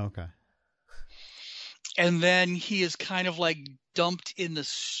Ravens. Oh, okay. And then he is kind of like dumped in the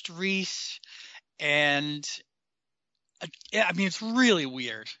street, and I mean, it's really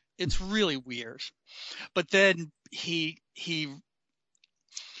weird. It's really weird. But then he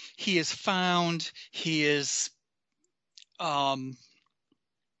is found. He is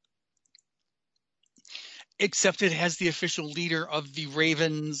except it has the official leader of the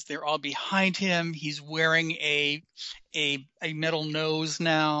Ravens. They're all behind him. He's wearing a metal nose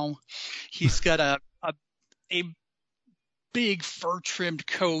now. He's got a big fur-trimmed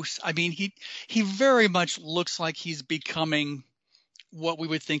coat. I mean, he very much looks like he's becoming what we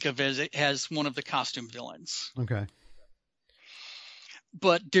would think of as one of the costume villains. Okay.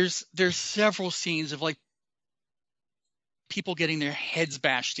 But there's several scenes of like people getting their heads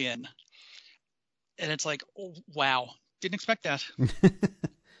bashed in. And it's like, oh, wow, didn't expect that.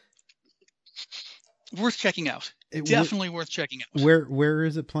 Worth checking out. Definitely worth checking out. Where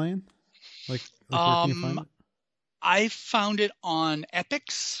is it playing? Like where can you find it? I found it on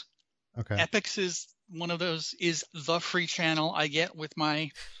Epix. Okay. Epix is one of those, is the free channel I get with my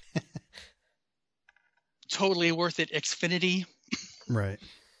totally worth it Xfinity right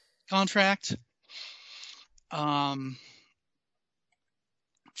contract.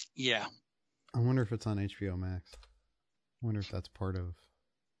 Yeah. I wonder if it's on HBO Max. I wonder if that's part of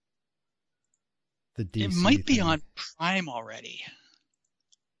the DC. It might be on Prime already.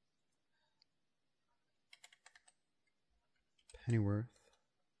 Pennyworth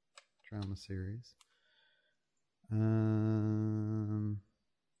drama series.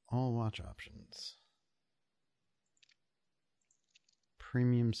 All watch options.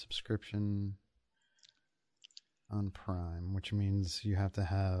 Premium subscription on Prime, which means you have to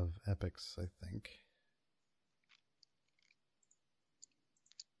have Epix, I think.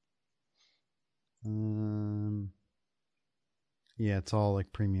 Yeah, it's all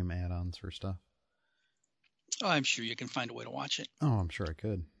like premium add-ons for stuff. Oh, I'm sure you can find a way to watch it. Oh, I'm sure I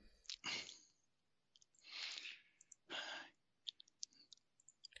could.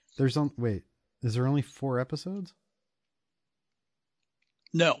 Wait, is there only 4 episodes?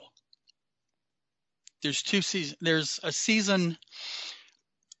 No. There's 2 seasons. There's a season.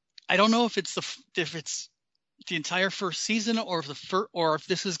 I don't know if it's the entire first season or if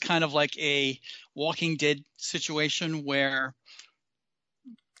this is kind of like a Walking Dead situation where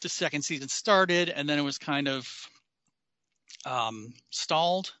the second season started and then it was kind of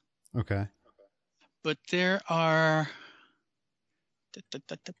stalled. Okay. But there are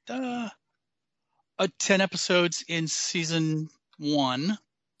 10 episodes in season 1.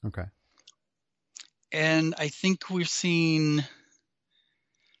 Okay. And I think we've seen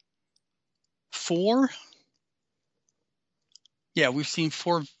 4. Yeah, we've seen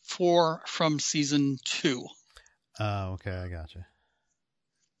four from season 2. Oh, okay, I gotcha.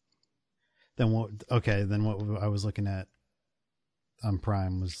 Then what? Okay, then what I was looking at on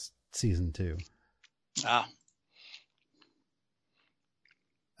Prime was season 2. Ah.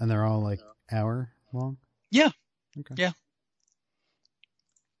 And they're all like hour long? Yeah. Okay. Yeah.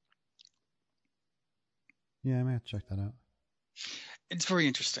 Yeah, I might have to check that out. It's very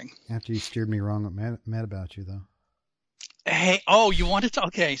interesting. After you steered me wrong with Mad About You, though. Hey, you wanted to?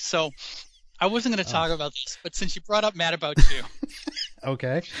 Okay, so I wasn't going to talk about this, but since you brought up Mad About You.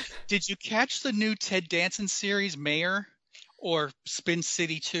 Okay. Did you catch the new Ted Danson series, Mayor, or Spin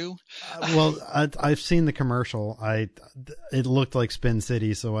City 2? Well, I've seen the commercial. It looked like Spin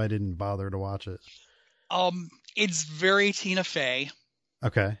City, so I didn't bother to watch it. It's very Tina Fey.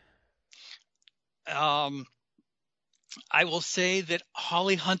 Okay. I will say that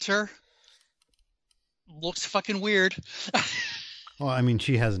Holly Hunter looks fucking weird. Well, I mean,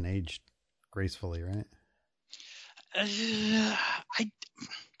 she hasn't aged gracefully, right?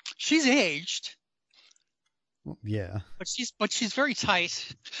 She's aged. Well, yeah. But she's very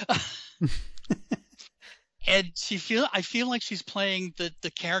tight. And I feel like she's playing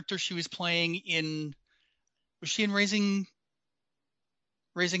the character she was playing in. Was she in Raising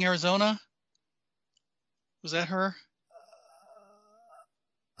Arizona? Was that her?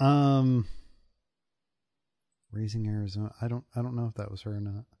 Raising Arizona. I don't know if that was her or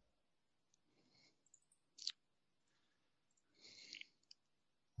not.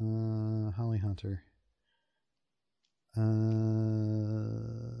 Holly Hunter.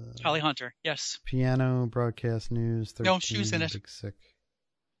 Holly Hunter, yes. Piano, broadcast news. 13, no, she was in it. Big Sick.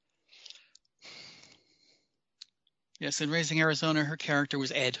 Yes, in Raising Arizona, her character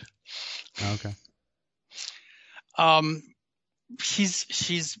was Ed. Oh, okay.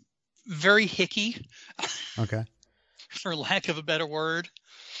 She's very hicky. Okay. For lack of a better word.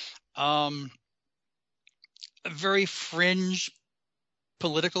 A very fringe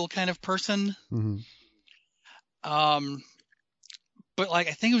political kind of person. Mm-hmm. But like,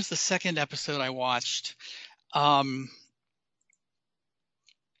 I think it was the second episode I watched.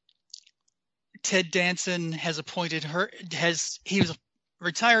 Ted Danson has appointed her. He was a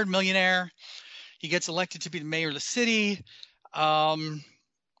retired millionaire. He gets elected to be the mayor of the city.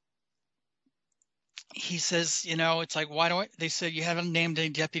 he says, it's like, they said you haven't named any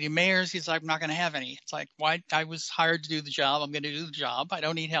deputy mayors. He's like, I'm not going to have any. It's like, why? I was hired to do the job. I'm going to do the job. I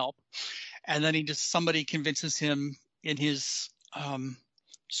don't need help. And then somebody convinces him in his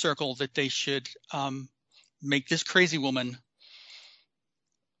circle that they should make this crazy woman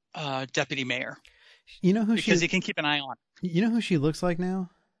deputy mayor. You know who because he can keep an eye on. You know who she looks like now?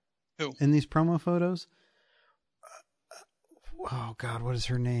 Who? In these promo photos? Oh God, what is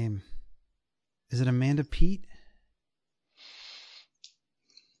her name? Is it Amanda Peet?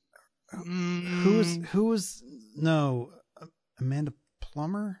 Who was no Amanda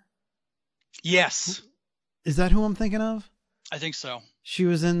Plummer? Yes. Is that who I'm thinking of? I think so. She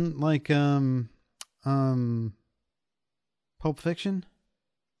was in like Pulp Fiction.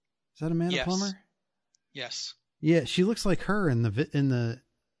 Is that Amanda Plummer? Yes. Yeah, she looks like her in like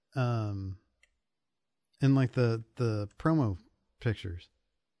the promo pictures.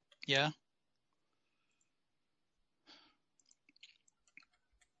 Yeah.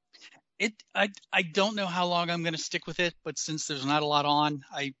 I don't know how long I'm going to stick with it, but since there's not a lot on,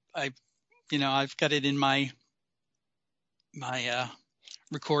 I've got it in my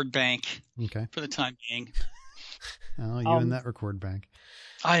record bank. Okay. For the time being. Oh, you in that record bank.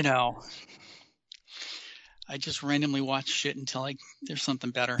 I know. I just randomly watch shit until there's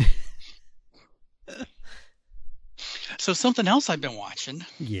something better. So something else I've been watching.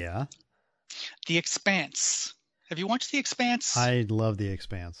 Yeah. The Expanse. Have you watched The Expanse? I love The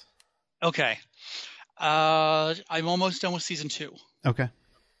Expanse. Okay. I'm almost done with season 2. Okay.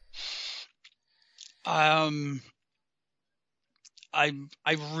 I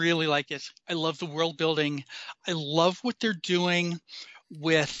really like it. I love the world building. I love what they're doing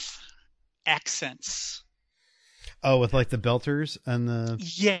with accents. Oh, with like the belters and the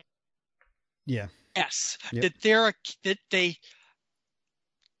yeah. Yes. Yep. That they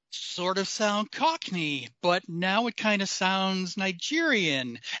sort of sound Cockney, but now it kind of sounds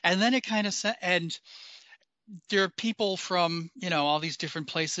Nigerian, and then it kind of and there are people from all these different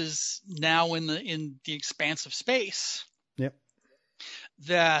places now in the expanse of space. Yep.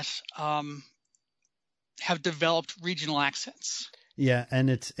 That have developed regional accents. Yeah, and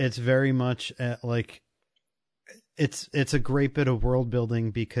it's very much like it's a great bit of world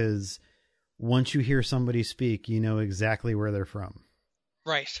building because once you hear somebody speak, you know exactly where they're from.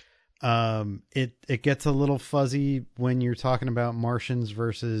 Right. It gets a little fuzzy when you're talking about Martians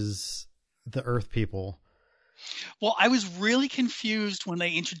versus the Earth people. Well, I was really confused when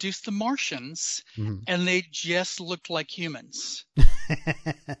they introduced the Martians and they just looked like humans.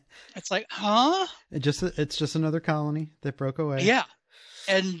 It's like, huh? It's just another colony that broke away. Yeah.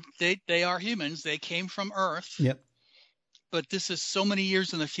 And they are humans. They came from Earth. Yep. But this is so many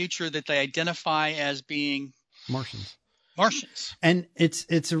years in the future that they identify as being Martians. And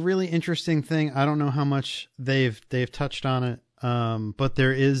it's a really interesting thing. I don't know how much they've touched on it. But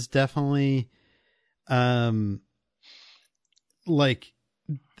there is definitely like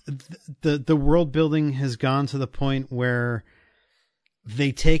the world building has gone to the point where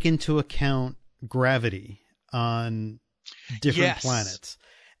they take into account gravity on different planets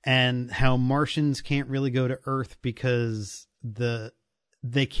and how Martians can't really go to Earth because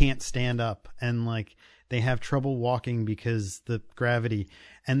they can't stand up and like they have trouble walking because the gravity,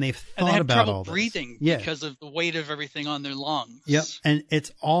 and they've thought about all this. Breathing because of the weight of everything on their lungs. Yep. And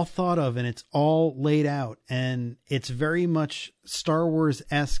it's all thought of and it's all laid out, and it's very much Star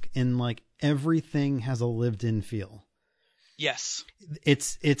Wars-esque in like everything has a lived in feel. Yes.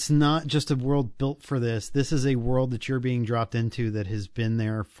 It's not just a world built for this. This is a world that you're being dropped into that has been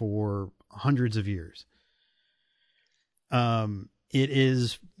there for hundreds of years. It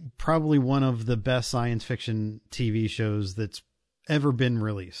is probably one of the best science fiction TV shows that's ever been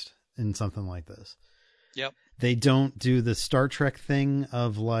released in something like this. Yep. They don't do the Star Trek thing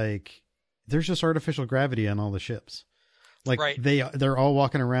of like, there's just artificial gravity on all the ships. Like they're all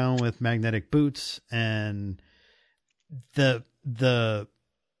walking around with magnetic boots, and the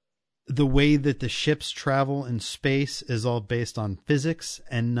way that the ships travel in space is all based on physics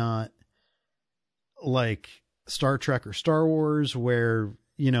and not like Star Trek or Star Wars where,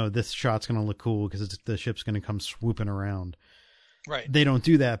 this shot's going to look cool because the ship's going to come swooping around. Right. They don't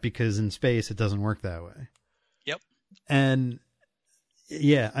do that because in space it doesn't work that way. Yep. And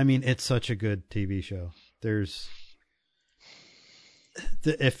yeah, I mean, it's such a good TV show. There's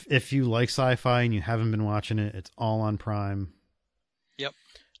if you like sci-fi and you haven't been watching it, it's all on Prime. Yep.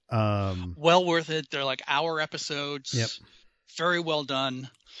 Well worth it. They're like hour episodes. Yep. Very well done.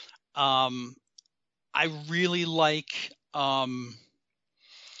 I really like the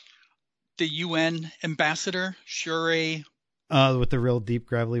UN ambassador, Shuri. With the real deep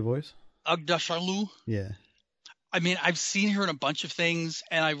gravelly voice? Agda Sharlu. Yeah. I mean, I've seen her in a bunch of things,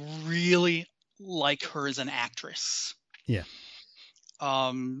 and I really like her as an actress. Yeah.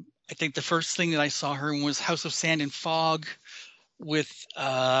 I think the first thing that I saw her in was House of Sand and Fog with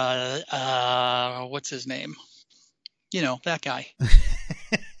what's his name? You know, that guy.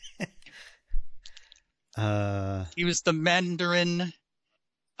 He was the Mandarin,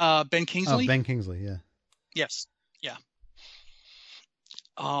 Ben Kingsley. Oh, Ben Kingsley, yeah. Yes, yeah.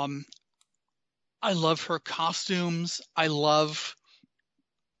 I love her costumes. I love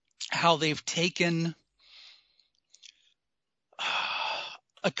how they've taken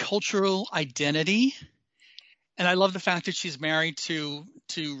a cultural identity, and I love the fact that she's married to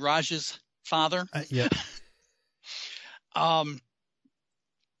Raj's father. Yeah.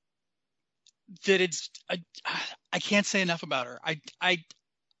 That it's I can't say enough about her.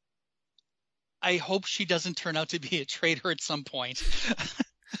 I hope she doesn't turn out to be a traitor at some point,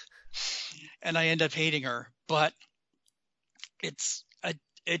 and I end up hating her. But it's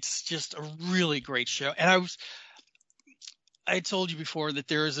just a really great show. And I told you before that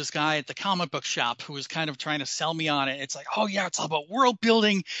there is this guy at the comic book shop who was kind of trying to sell me on it. It's like, oh yeah, it's all about world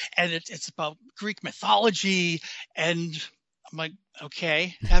building and it's about Greek mythology. And I'm like,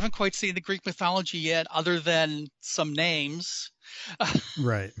 okay, haven't quite seen the Greek mythology yet, other than some names.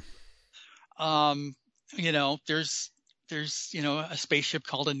 Right. You know, there's a spaceship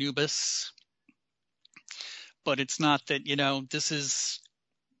called Anubis, but it's not that, this is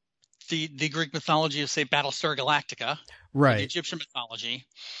the Greek mythology of, say, Battlestar Galactica. Right. The Egyptian mythology.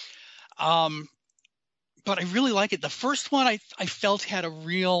 But I really like it. The first one I felt had a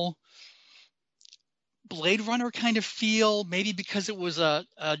real Blade Runner kind of feel, maybe because it was a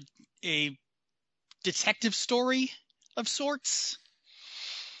detective story of sorts.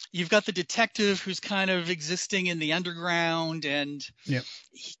 You've got the detective who's kind of existing in the underground, and yep.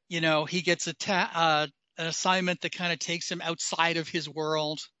 He gets an assignment that kind of takes him outside of his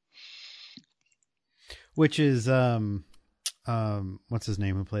world. Which is what's his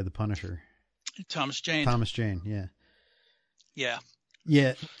name who played the Punisher? Thomas Jane. Thomas Jane, yeah. Yeah.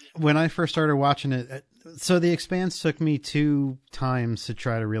 Yeah. When I first started watching it, so The Expanse took me 2 times to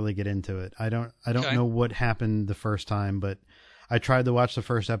try to really get into it. I don't know what happened the first time, but I tried to watch the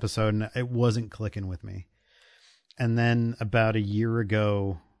first episode and it wasn't clicking with me. And then about a year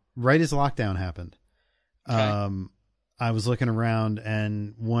ago, right as lockdown happened, I was looking around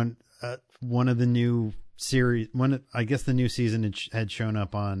and one of the new series, I guess the new season had shown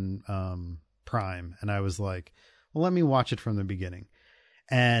up on Prime, and I was like, well, let me watch it from the beginning.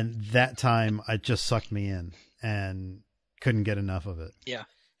 And that time it just sucked me in and couldn't get enough of it. Yeah.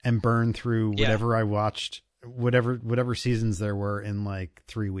 And burned through whatever I watched, whatever seasons there were in like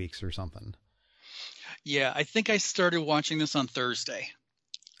 3 weeks or something. Yeah, I think I started watching this on Thursday.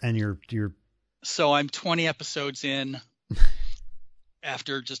 And you're so I'm 20 episodes in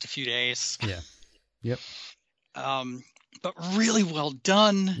after just a few days. Yeah. Yep. But really well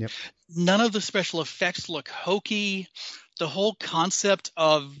done. Yep. None of the special effects look hokey. The whole concept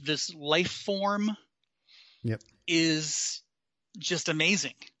of this life form is just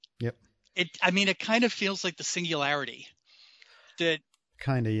amazing. Yep. It kind of feels like the Singularity. That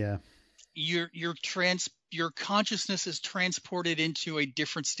kind of, yeah. Your consciousness is transported into a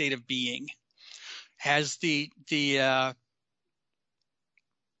different state of being. Has the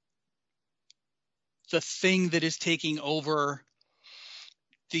thing that is taking over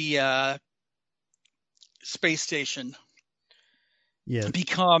the space station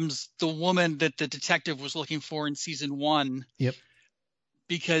becomes the woman that the detective was looking for in season 1. Yep.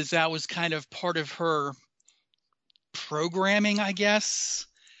 Because that was kind of part of her programming, I guess,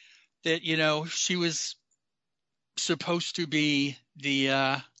 that, she was supposed to be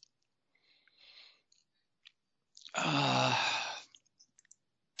the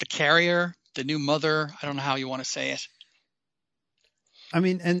carrier, the new mother. I don't know how you want to say it. I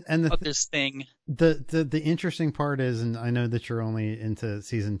mean, and this thing. The interesting part is, and I know that you're only into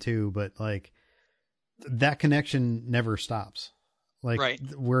season 2, but like that connection never stops. Like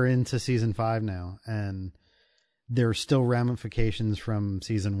we're into season 5 now, and there's still ramifications from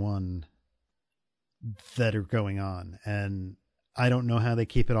season 1 that are going on, and I don't know how they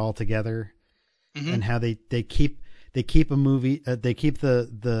keep it all together, and how they keep a movie, they keep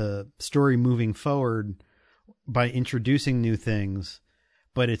the story moving forward by introducing new things,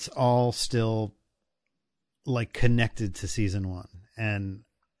 but it's all still like connected to season 1. And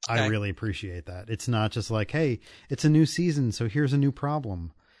I really appreciate that. It's not just like, hey, it's a new season, so here's a new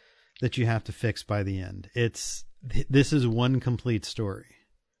problem that you have to fix by the end. This is one complete story.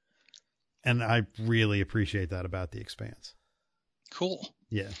 And I really appreciate that about The Expanse. Cool.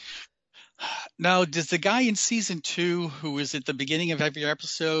 Yeah. Now, does the guy in season 2, who is at the beginning of every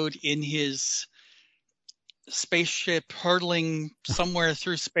episode in his spaceship hurtling somewhere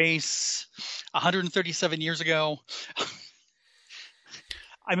through space 137 years ago,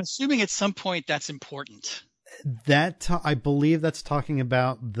 I'm assuming at some point that's important. I believe that's talking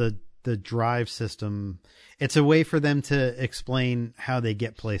about the drive system. It's a way for them to explain how they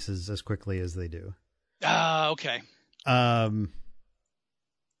get places as quickly as they do. Okay.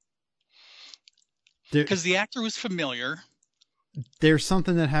 Because the actor was familiar. There's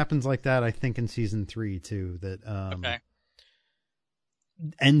something that happens like that, I think, in season 3 too, that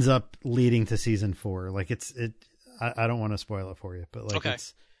ends up leading to season 4. Like I don't want to spoil it for you, but like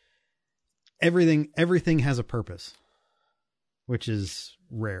it's everything has a purpose, which is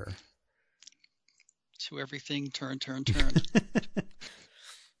rare. To everything, turn.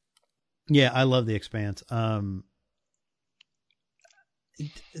 Yeah, I love The Expanse.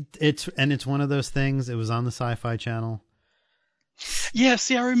 It's one of those things. It was on the Sci-Fi Channel. Yeah,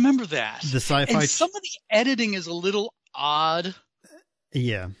 see, I remember that. The Sci-Fi. And some of the editing is a little odd.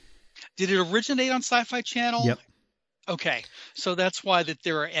 Yeah. Did it originate on Sci-Fi Channel? Yep. Okay, so that's why that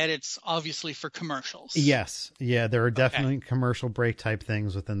there are edits, obviously, for commercials. Yes, yeah, there are definitely commercial break type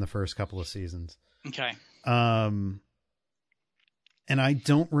things within the first couple of seasons. Okay. And I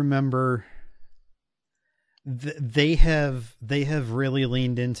don't remember. They have really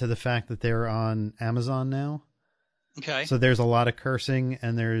leaned into the fact that they're on Amazon now. Okay. So there's a lot of cursing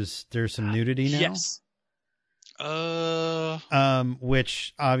and there's some nudity now. Yes.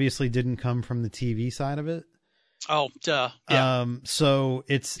 Which obviously didn't come from the TV side of it. Oh, duh. Yeah. So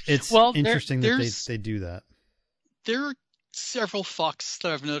it's interesting that they do that. There are several fucks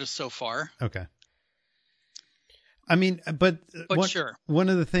that I've noticed so far. Okay. I mean, but sure. One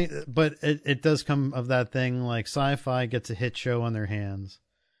of the things, but it does come of that thing, like Sci-Fi gets a hit show on their hands,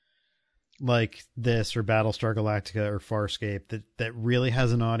 like this or Battlestar Galactica or Farscape that really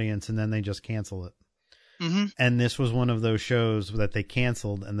has an audience, and then they just cancel it. Mm-hmm. And this was one of those shows that they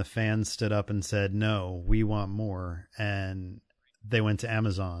canceled, and the fans stood up and said, "No, we want more." And they went to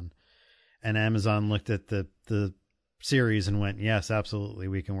Amazon, and Amazon looked at the series and went, "Yes, absolutely,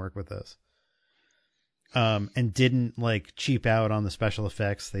 we can work with this." And didn't like cheap out on the special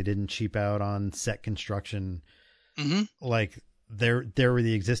effects. They didn't cheap out on set construction. Mm-hmm. Like there were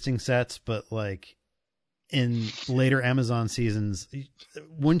the existing sets, but like in later Amazon seasons,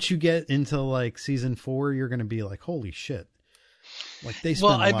 once you get into like season 4, you're going to be like, holy shit. Like they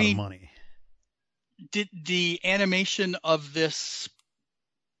spent a lot of money. Did the animation of this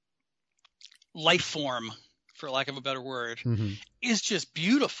life form, for lack of a better word, mm-hmm. is just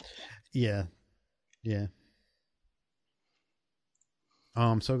beautiful. Yeah. Yeah. Oh,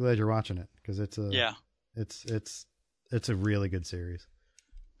 I'm so glad you're watching it because it's a really good series.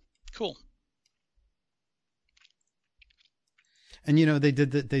 Cool. And you know they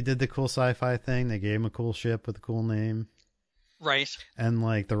did the cool sci-fi thing. They gave him a cool ship with a cool name. Right. And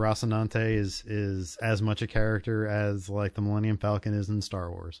like the Rocinante is as much a character as like the Millennium Falcon is in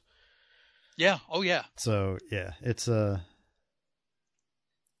Star Wars. Yeah. Oh yeah. So yeah, it's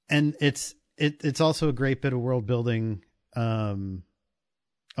and it's also a great bit of world building, along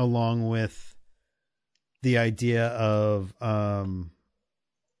with the idea of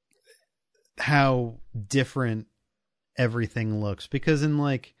how different everything looks. Because in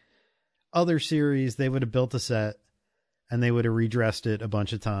like other series, they would have built a set and they would have redressed it a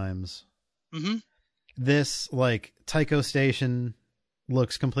bunch of times. Mm-hmm. This like Tycho Station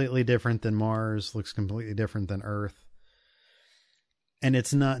looks completely different than Mars, looks completely different than Earth. And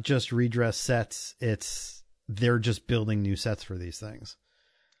it's not just redress sets. They're just building new sets for these things.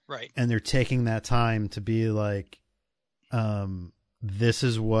 Right. And they're taking that time to be like, this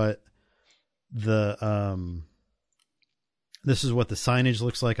is what the signage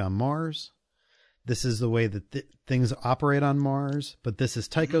looks like on Mars. This is the way that things operate on Mars, but this is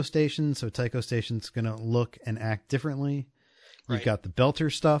Tycho Station. So Tycho Station's going to look and act differently. Right. You've got the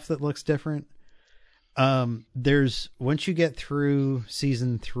Belter stuff that looks different. Once you get through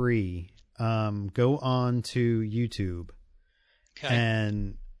season 3, go on to YouTube,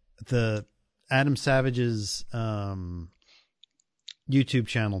 and the Adam Savage's, YouTube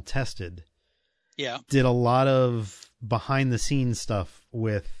channel Tested. Yeah. Did a lot of behind the scenes stuff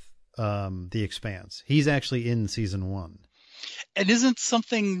with, The Expanse. He's actually in season 1. And isn't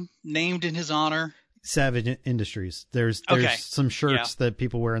something named in his honor? Savage Industries. There's some shirts that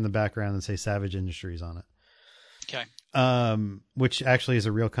people wear in the background that say Savage Industries on it. Okay. Which actually is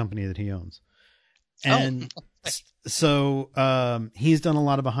a real company that he owns. And so he's done a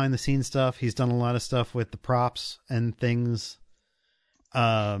lot of behind the scenes stuff. He's done a lot of stuff with the props and things.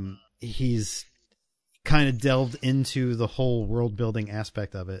 he's kind of delved into the whole world building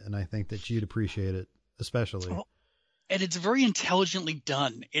aspect of it, and I think that you'd appreciate it, especially. Well, and it's very intelligently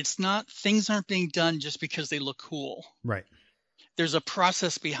done. It's not, things aren't being done just because they look cool. Right. There's a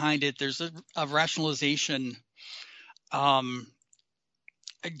process behind it. There's a rationalization. I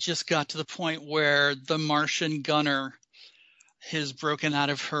just got to the point where the Martian gunner has broken out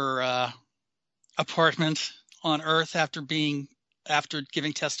of her apartment on Earth after giving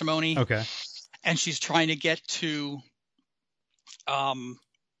testimony. Okay. And she's trying to get to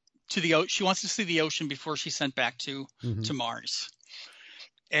the ocean. She wants to see the ocean before she's sent back to Mars.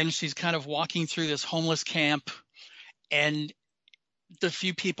 And she's kind of walking through this homeless camp, and the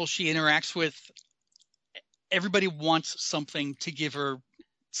few people she interacts with, everybody wants something to give her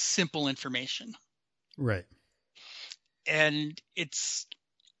simple information. Right. And it's,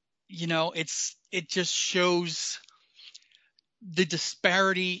 it just shows the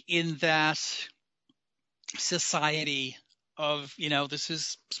disparity in that society of, this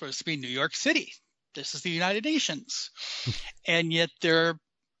is supposed to be New York City. This is the United Nations. And yet there are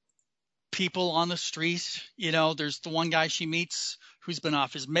people on the street, there's the one guy she meets who's been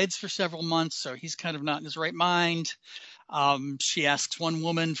off his meds for several months, so he's kind of not in his right mind. She asks one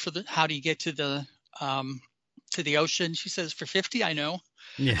woman how do you get to the ocean? She says, for 50, I know.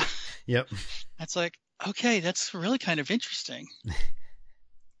 Yeah. Yep. That's like, okay, that's really kind of interesting.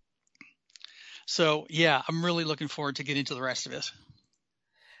 So yeah, I'm really looking forward to getting into the rest of it.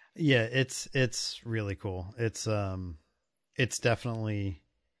 Yeah, it's really cool. It's definitely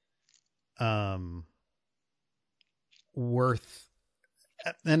worth,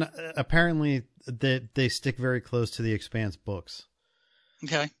 and apparently they stick very close to the Expanse books.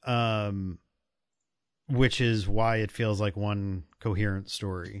 Okay. Which is why it feels like one coherent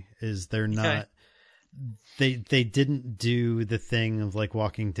story. Is they're not they didn't do the thing of like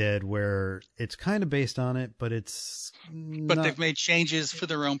Walking Dead where it's kind of based on it, but it's not... they've made changes for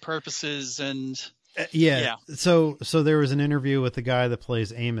their own purposes and yeah. So there was an interview with the guy that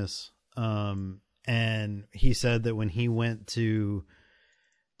plays Amos, and he said that when he went to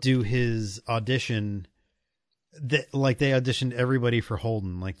do his audition, that like they auditioned everybody for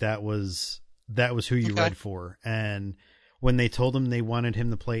Holden, like that was who you read for. And when they told him they wanted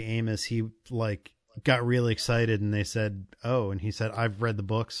him to play Amos, he like got really excited, and they said, "Oh," and he said, "I've read the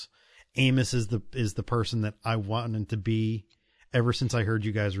books. Amos is the person that I wanted to be ever since I heard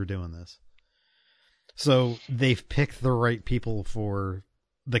you guys were doing this." So they've picked the right people for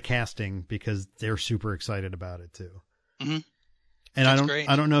the casting because they're super excited about it too. Mm-hmm. And That's great.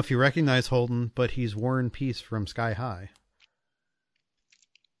 I don't know if you recognize Holden, but he's Warren Peace from Sky High.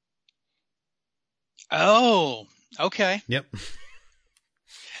 Oh, okay. Yep.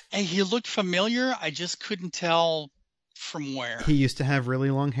 And he looked familiar. I just couldn't tell from where. He used to have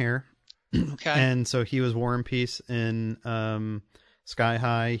really long hair. Okay. And so he was Warren Peace in Sky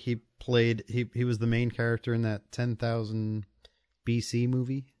High. He played, he was the main character in that 10,000 BC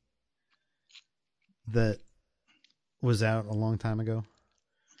movie that was out a long time ago.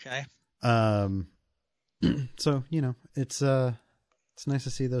 Okay. So, it's nice to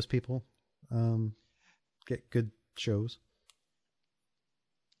see those people get good shows.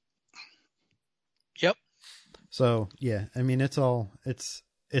 Yep. So yeah, I mean, it's a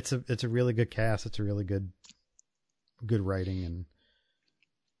really good cast. It's a really good writing, and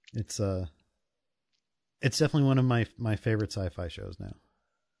it's definitely one of my favorite sci-fi shows now.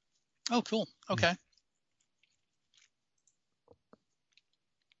 Oh, cool. Okay.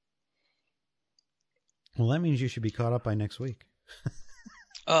 Well, that means you should be caught up by next week.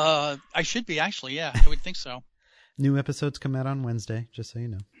 I should be actually. Yeah, I would think so. New episodes come out on Wednesday, just so you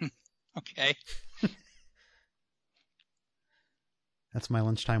know. Okay. That's my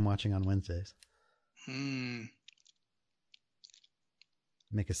lunchtime watching on Wednesdays.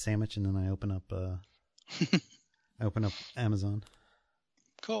 Make a sandwich, and then I open up Amazon.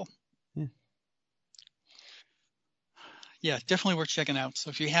 Cool. Yeah. Yeah, definitely worth checking out. So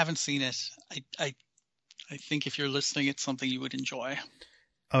if you haven't seen it, I think if you're listening, it's something you would enjoy.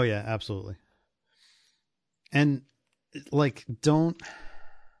 Oh yeah, absolutely. And like, don't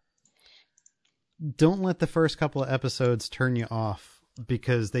let the first couple of episodes turn you off,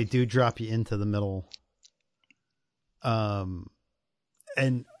 because they do drop you into the middle, and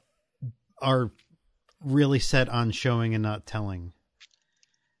are really set on showing and not telling.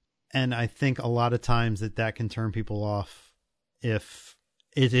 And I think a lot of times that can turn people off if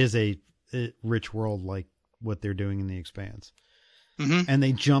it is a rich world like what they're doing in The Expanse. Mm-hmm. And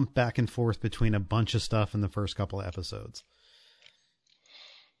they jump back and forth between a bunch of stuff in the first couple of episodes.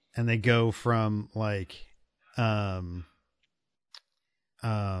 And they go from like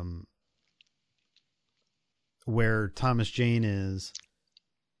where Thomas Jane is,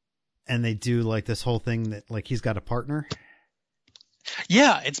 and they do like this whole thing that like he's got a partner.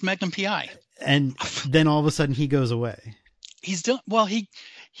 Yeah, it's Magnum PI. And then all of a sudden he goes away. He's done well. He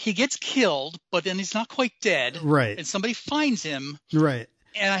gets killed, but then he's not quite dead. Right. And somebody finds him. Right.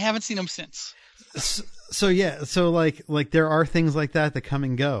 And I haven't seen him since. So yeah, so like there are things like that that come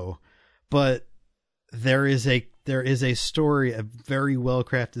and go, but there is a story, a very well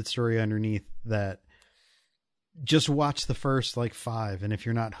crafted story underneath that. Just watch the first like 5, and if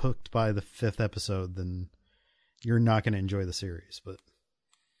you're not hooked by the 5th episode, then you're not going to enjoy the series. But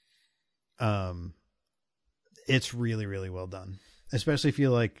it's really, really well done, especially if you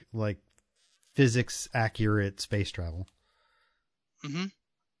like physics accurate space travel. Mm-hmm.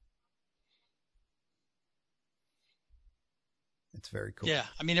 It's very cool. Yeah,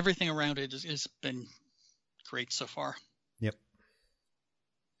 I mean everything around it has been great so far. Yep.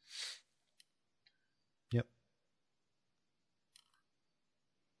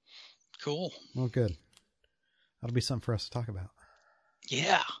 Cool. Well, good. That'll be something for us to talk about.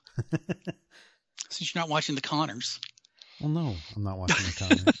 Yeah. Since you're not watching the Connors. Well, no, I'm not watching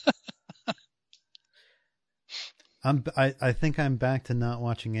the Connors. I think I'm back to not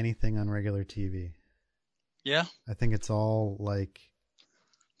watching anything on regular TV. Yeah. I think it's all like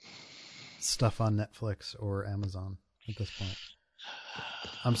stuff on Netflix or Amazon at this point.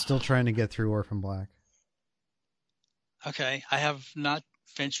 I'm still trying to get through Orphan Black. Okay, I have not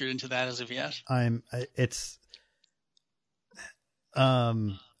ventured into that as of yet. After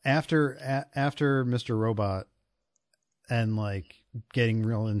Mr. Robot and like getting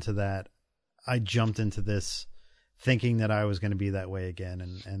real into that, I jumped into this thinking that I was going to be that way again,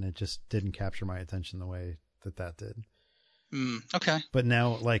 and it just didn't capture my attention the way that did. Okay. But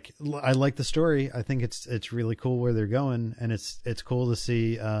now, like, I like the story. I think it's really cool where they're going, and it's cool to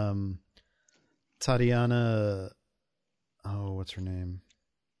see Tatiana. Oh, what's her name?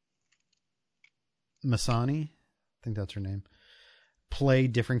 Maslany, I think that's her name. Play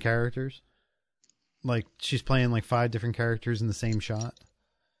different characters. Like she's playing like 5 different characters in the same shot,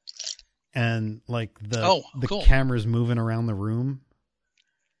 and like the cool. camera's moving around the room,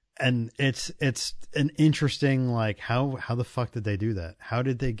 and it's an interesting like how the fuck did they do that? How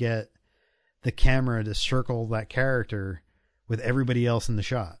did they get the camera to circle that character with everybody else in the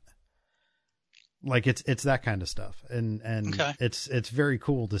shot? Like it's that kind of stuff, and okay. it's very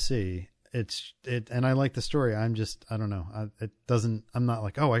cool to see. And I like the story. I don't know. I'm not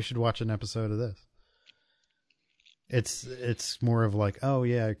like, oh, I should watch an episode of this. It's more of like, oh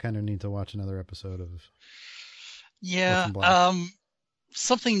yeah, I kind of need to watch another episode of. Yeah.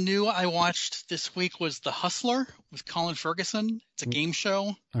 Something new I watched this week was The Hustler with Colin Ferguson. It's a game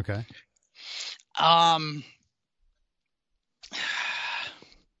show. Okay.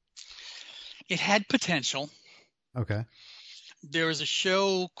 It had potential. Okay. There was a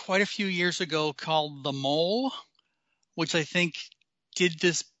show quite a few years ago called The Mole, which I think did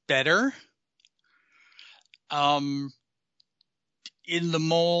this better. In The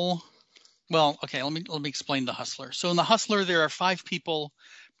Mole, well, okay, let me explain The Hustler. So in The Hustler, there are 5 people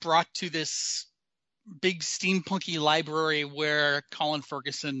brought to this big steampunky library where Colin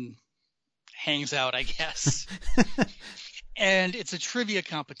Ferguson hangs out, I guess. And it's a trivia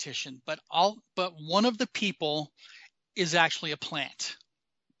competition, but one of the people is actually a plant.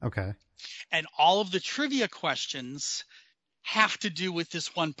 Okay. And all of the trivia questions have to do with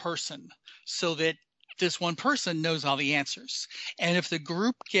this one person, so that this one person knows all the answers. And if the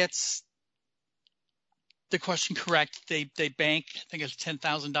group gets the question correct, they bank, I think it's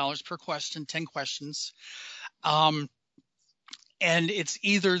 $10,000 per question, 10 questions. And it's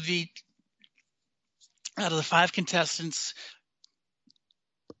either out of the 5 contestants,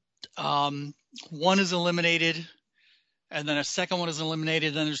 one is eliminated, and then a second one is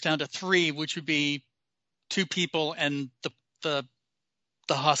eliminated. Then there's down to 3, which would be 2 people and the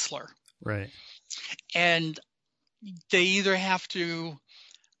hustler. Right. And they either have to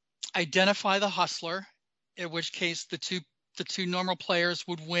identify the hustler, in which case the two normal players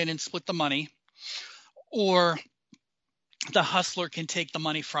would win and split the money, or the hustler can take the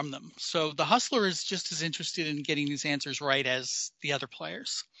money from them. So the hustler is just as interested in getting these answers right as the other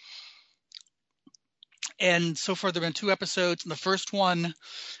players. And so far there have been 2 episodes. In the first one,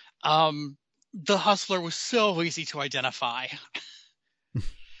 the hustler was so easy to identify.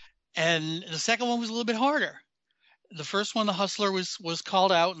 And the second one was a little bit harder. The first one, the hustler was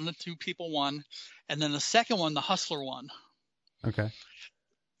called out and the 2 people won. And then the second one, the hustler won. Okay.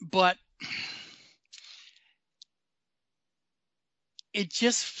 But it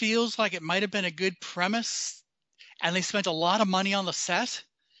just feels like it might have been a good premise, and they spent a lot of money on the set,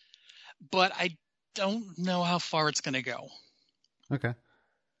 but I don't know how far it's going to go. Okay.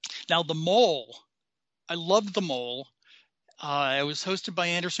 Now, The Mole. I loved The Mole. It was hosted by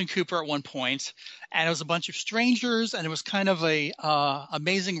Anderson Cooper at one point, and it was a bunch of strangers, and it was kind of a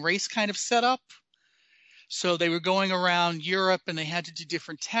Amazing Race kind of setup. So they were going around Europe, and they had to do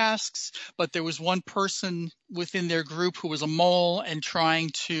different tasks, but there was one person within their group who was a mole and trying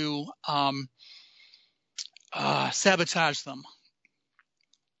to sabotage them.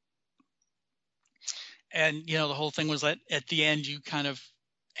 And, the whole thing was that at the end, you kind of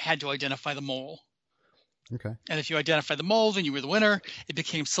had to identify the mole. Okay. And if you identified the mole, then you were the winner. It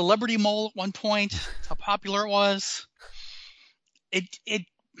became Celebrity Mole at one point. That's how popular it was. It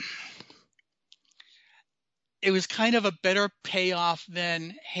was kind of a better payoff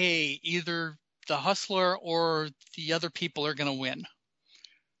than, hey, either the hustler or the other people are going to win.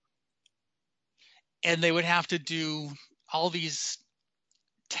 And they would have to do all these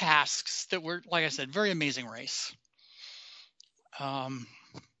tasks that were, like I said, very Amazing Race.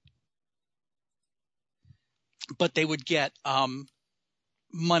 But they would get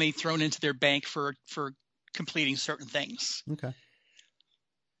money thrown into their bank for completing certain things. Okay.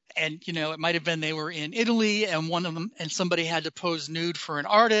 And, it might have been they were in Italy and somebody had to pose nude for an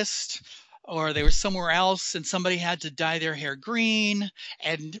artist, or they were somewhere else and somebody had to dye their hair green,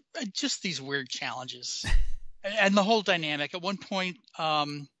 and just these weird challenges. And the whole dynamic. At one point,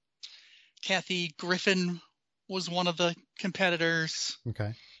 Kathy Griffin was one of the competitors.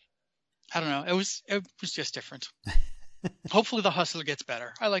 Okay. I don't know. It was just different. Hopefully the hustler gets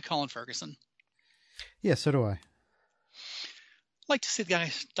better. I like Colin Ferguson. Yeah, so do I. Like to see the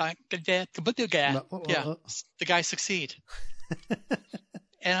guy succeed.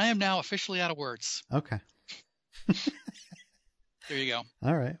 And I am now officially out of words. Okay. There you go.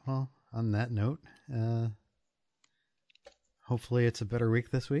 All right. Well, on that note, hopefully it's a better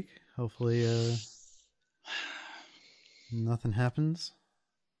week this week. Hopefully nothing happens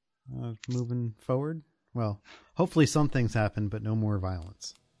moving forward. Well, hopefully some things happen, but no more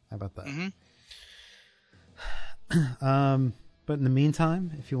violence. How about that? Mm-hmm. But in the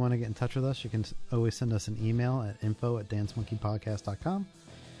meantime, if you want to get in touch with us, you can always send us an email at info@dancemonkeypodcast.com.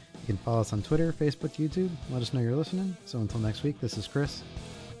 You can follow us on Twitter, Facebook, YouTube. Let us know you're listening. So until next week, this is Chris.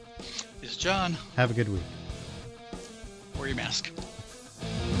 This is John. Have a good week. Wear your mask.